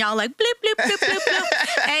 days and y'all like, blip, blip, blip, blip, blip.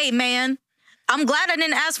 Hey, man, I'm glad I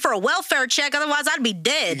didn't ask for a welfare check. Otherwise, I'd be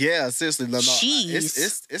dead. Yeah, seriously. No,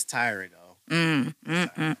 Jeez. It's tiring, though.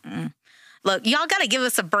 Look, y'all got to give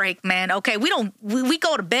us a break, man. Okay, we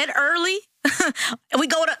go to bed early. we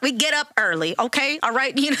get up early. Okay, all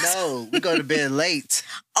right. No, we go to bed late.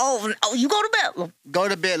 Oh, you go to bed. Go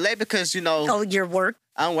to bed late because Oh, your work.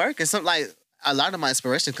 I'm working. A lot of my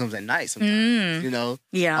inspiration comes at night sometimes.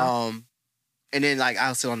 Yeah. And then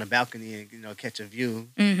I'll sit on the balcony and catch a view.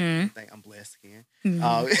 I think I'm blessed again.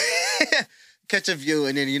 Catch a view,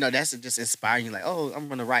 and then that's just inspiring you. Like, oh, I'm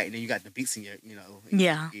gonna write, and then you got the beats in your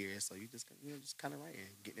ears, so you just kind of writing,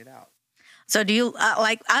 getting it out. So do you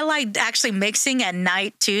I like actually mixing at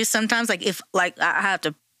night too. Sometimes if I have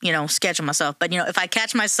to schedule myself, but if I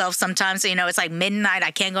catch myself sometimes it's like midnight,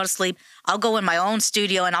 I can't go to sleep, I'll go in my own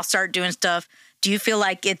studio and I'll start doing stuff. Do you feel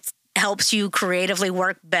like it helps you creatively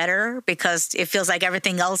work better because it feels like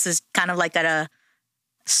everything else is kind of like at a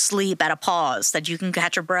sleep, at a pause, that you can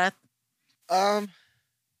catch your breath?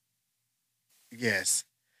 Yes.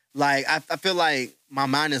 I feel like my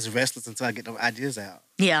mind is restless until I get the ideas out.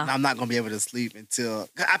 Yeah. And I'm not gonna be able to sleep until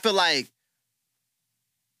I feel like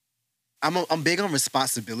I'm big on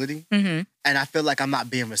responsibility, and I feel like I'm not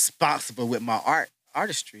being responsible with my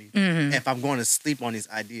artistry if I'm going to sleep on these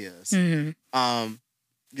ideas. They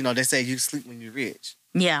say you sleep when you're rich.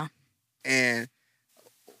 Yeah. And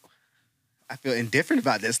I feel indifferent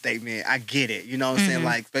about that statement. I get it. You know what I'm saying?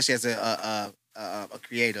 Especially as a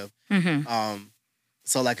creative.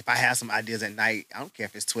 So if I have some ideas at night, I don't care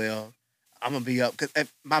if it's 12, I'm gonna be up because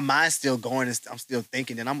my mind's still going and I'm still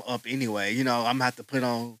thinking, and I'm up anyway. I'm gonna have to put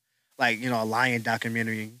on a lion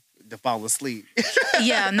documentary to fall asleep.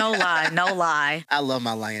 Yeah, no lie. I love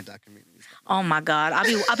my lion documentaries. Oh my God.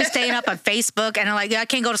 I'll be staying up on Facebook and I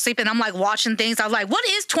can't go to sleep, and I'm watching things. I was like, what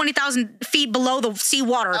is 20,000 feet below the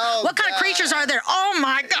seawater? What kind of creatures are there? Oh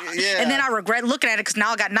my God. Yeah. And then I regret looking at it because now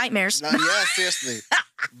I got nightmares. No, yeah, seriously.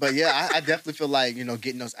 But yeah, I definitely feel like,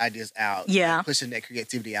 getting those ideas out. Yeah. Pushing that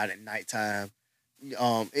creativity out at nighttime.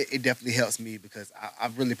 It definitely helps me because I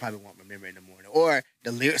really probably won't remember in the morning. Or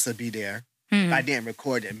the lyrics will be there. If I didn't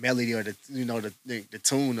record the melody or the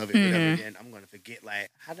tune of it, whatever, then I'm gonna forget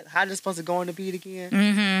how this supposed to go on the beat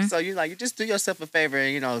again. So you just do yourself a favor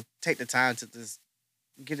and take the time to just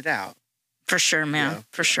get it out. For sure, man. Yeah.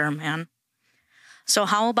 For sure, man. So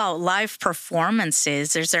how about live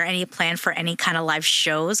performances? Is there any plan for any kind of live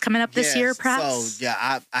shows coming up this year, perhaps? So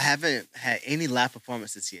yeah, I haven't had any live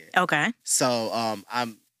performances yet. Okay. So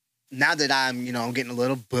I'm now that I'm getting a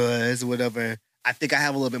little buzz or whatever, I think I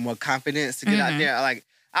have a little bit more confidence to get out there. I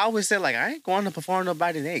always said, I ain't going to perform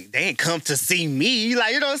nobody. They ain't come to see me. You know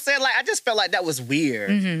what I'm saying? I just felt like that was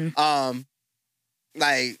weird.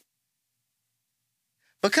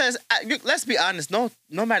 Because let's be honest, no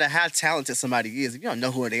matter how talented somebody is, if you don't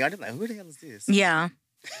know who they are, they're like, who the hell is this? Yeah.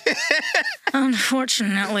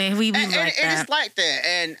 Unfortunately, we like that. And it's like that.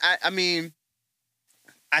 And I mean,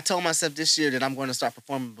 I told myself this year that I'm going to start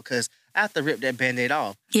performing because I have to rip that Band-Aid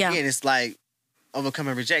off. Yeah. Again, it's like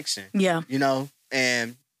overcoming rejection. Yeah. You know?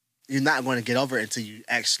 And you're not going to get over it until you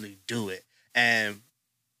actually do it. And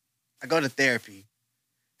I go to therapy.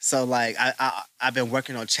 So, like, I've been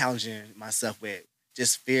working on challenging myself with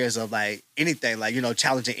just fears of, like, anything. Like, you know,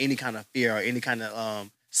 challenging any kind of fear or any kind of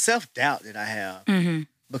self-doubt that I have. Mm-hmm.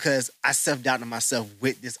 Because I self-doubted myself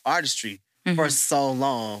with this artistry for so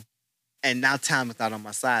long. And now time is not on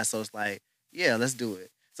my side. So it's like, yeah, let's do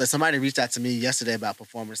it. So somebody reached out to me yesterday about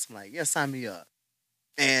performance. I'm like, yeah, sign me up.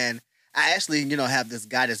 And I actually, you know, have this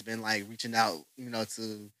guy that's been like reaching out, you know,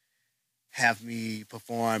 to have me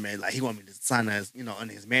perform. And like, he wanted me to sign us, you know,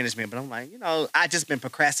 under his management. But I'm like, you know, I just been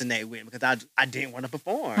procrastinating with him because I didn't want to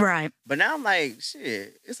perform. Right. But now I'm like,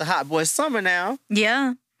 shit, it's a hot boy summer now.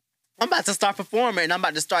 Yeah. I'm about to start performing and I'm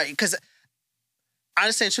about to start, because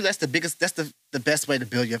honestly and truly, that's the best way to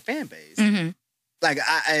build your fan base. Mm-hmm. Like,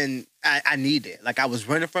 I need it. Like, I was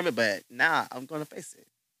running from it, but now I'm going to face it.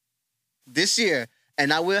 This year,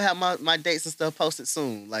 and I will have my dates and stuff posted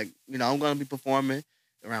soon. Like, you know, I'm going to be performing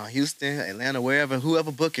around Houston, Atlanta,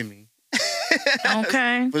 whoever booking me.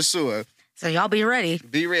 Okay. For sure. So y'all be ready.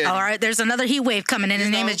 Be ready. All right, there's another heat wave coming in. His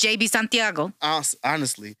name is JB Santiago.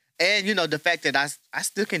 Honestly. And, you know, the fact that I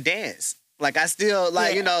still can dance. Like, I still,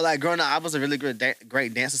 like, you know, like, growing up, I was a really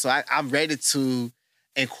great dancer. So I'm ready to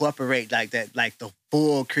incorporate, like, that, like, the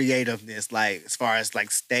full creativeness, like, as far as,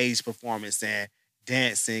 like, stage performance and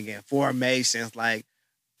dancing and formations. Like,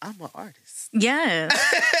 I'm an artist. Yes.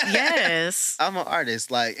 Yes. I'm an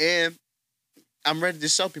artist. Like, and I'm ready to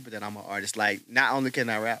show people that I'm an artist. Like, not only can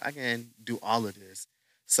I rap, I can do all of this.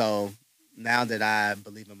 So now that I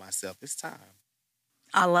believe in myself, it's time.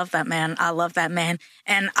 I love that, man. I love that, man.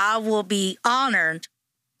 And I will be honored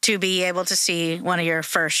to be able to see one of your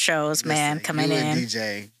first shows, man, coming you in. And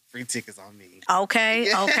DJ, free tickets on me. Okay,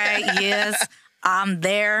 yes. I'm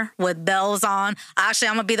there with bells on. Actually,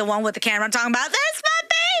 I'm going to be the one with the camera talking about, that's my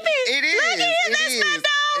baby. It is. Look at him, that's my dog.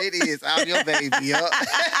 It is. I'm your baby. Yup.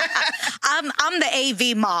 I'm the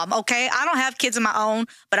AV mom, okay? I don't have kids of my own,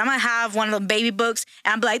 but I'm going to have one of the baby books,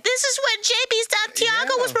 and I'm like, this is when JB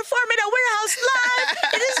Santiago was performing at Warehouse Live,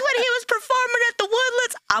 and this is when he was performing at the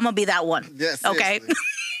Woodlands. I'm going to be that one, yes, okay?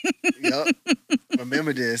 Yup.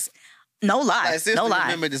 Remember this. No lie. Like, no lie.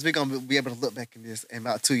 Remember this. We're going to be able to look back in this in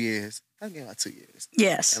about 2 years. I'll give about 2 years.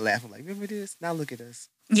 Yes. And laugh. I'm like, remember this? Now look at us.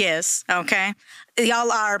 Yes, okay. Y'all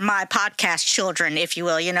are my podcast children, if you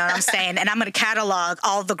will, you know what I'm saying? And I'm going to catalog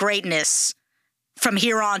all the greatness from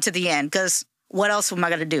here on to the end, because what else am I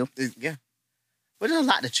going to do? Yeah. But there's a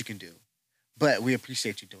lot that you can do. But we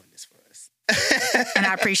appreciate you doing this for us. And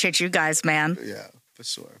I appreciate you guys, man. Yeah, for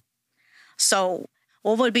sure. So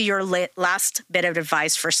what would be your last bit of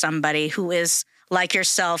advice for somebody who is like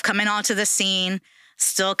yourself, coming onto the scene,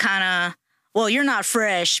 still kind of, well, you're not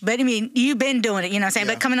fresh, but I mean, you've been doing it, you know what I'm saying?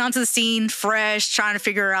 Yeah. But coming onto the scene, fresh, trying to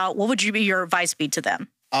figure out, what would your advice be to them?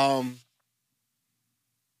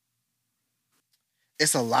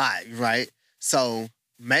 It's a lot, right? So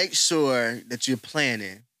make sure that you're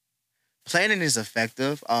planning. Planning is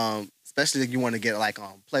effective, especially if you want to get like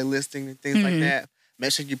playlisting and things like that.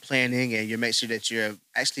 Make sure you're planning and you make sure that you're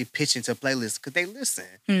actually pitching to playlists because they listen.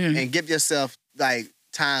 And give yourself like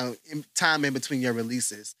time in between your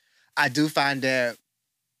releases. I do find that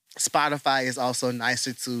Spotify is also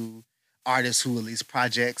nicer to artists who release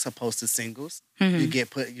projects opposed to singles. You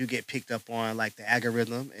get picked up on like the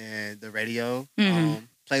algorithm and the radio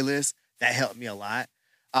playlist. That helped me a lot.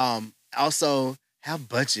 Also have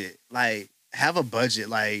budget. Like have a budget.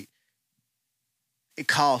 Like it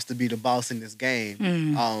costs to be the boss in this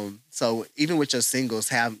game. So even with your singles,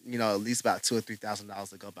 have at least about $2,000 or $3,000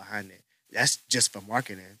 to go behind it. That's just for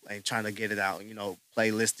marketing, like trying to get it out,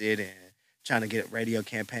 playlisted and trying to get radio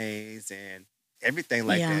campaigns and everything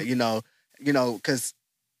like that, because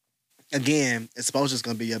again, exposure is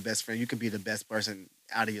going to be your best friend. You can be the best person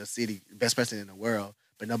out of your city, the best person in the world,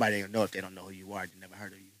 but nobody will know if they don't know who you are. They never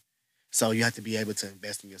heard of you. So you have to be able to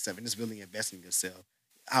invest in yourself, and just really invest in yourself.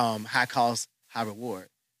 High cost, high reward.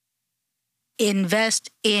 Invest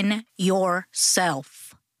in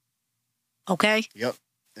yourself. Okay? Yep.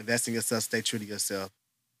 Invest in yourself. Stay true to yourself.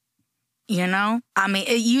 I mean,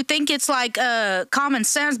 you think it's like common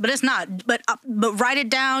sense, but it's not. But write it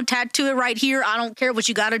down, tattoo it right here. I don't care what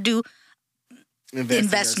you got to do.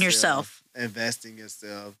 Invest in yourself. Invest in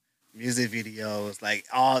yourself. Music videos, like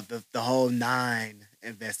all the whole 9.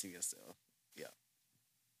 Invest in yourself. Yeah.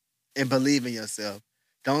 And believe in yourself.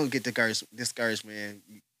 don't get discouraged, man.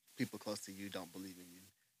 People close to you don't believe in you.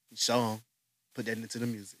 You show them. Put that into the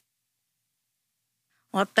music.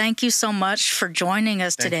 Well, thank you so much for joining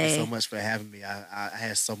us today. Thank you so much for having me. I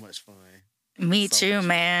had so much fun. Me too,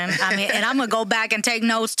 man. I mean, and I'm going to go back and take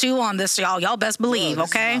notes, too, on this, y'all. Y'all best believe, Look,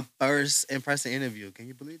 okay? This is my first in-person interview. Can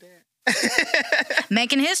you believe that?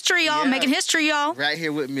 Making history, y'all. Yeah. Making history, y'all. Right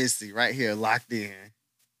here with Missy. Right here, locked in.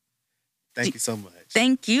 Thank you so much.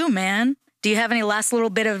 Thank you, man. Do you have any last little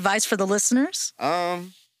bit of advice for the listeners?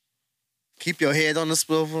 Keep your head on the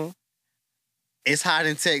swivel. It's hot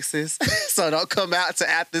in Texas, so don't come out to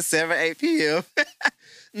after 7, 8 p.m.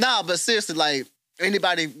 Nah, but seriously, like,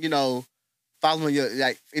 anybody, following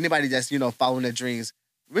anybody that's, following their dreams,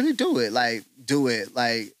 really do it. Like, do it.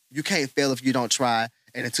 Like, you can't fail if you don't try.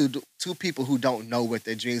 And the two people who don't know what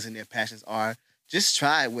their dreams and their passions are, just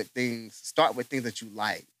try with things. Start with things that you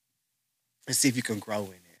like and see if you can grow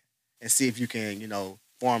in it and see if you can,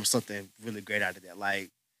 form something really great out of that. Like,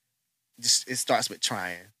 it starts with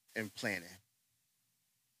trying and planning.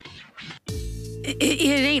 It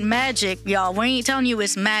ain't magic, y'all. We ain't telling you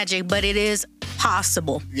it's magic, but it is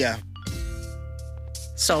possible. Yeah.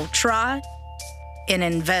 So try and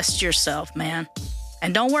invest yourself, man.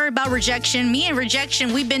 And don't worry about rejection. Me and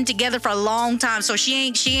rejection, we've been together for a long time, so she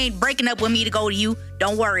ain't breaking up with me to go to you.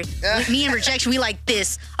 Don't worry. Me and rejection, we like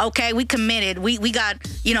this. Okay, we committed. We got,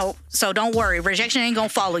 so don't worry. Rejection ain't gonna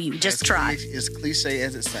follow you. Just try. As cliche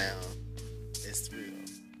as it sounds, it's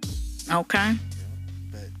real. Okay.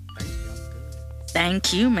 But thank you. I'm good.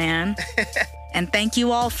 Thank you, man. And thank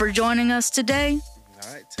you all for joining us today.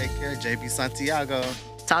 All right, take care, JB Santiago.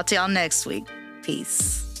 Talk to y'all next week.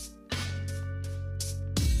 Peace.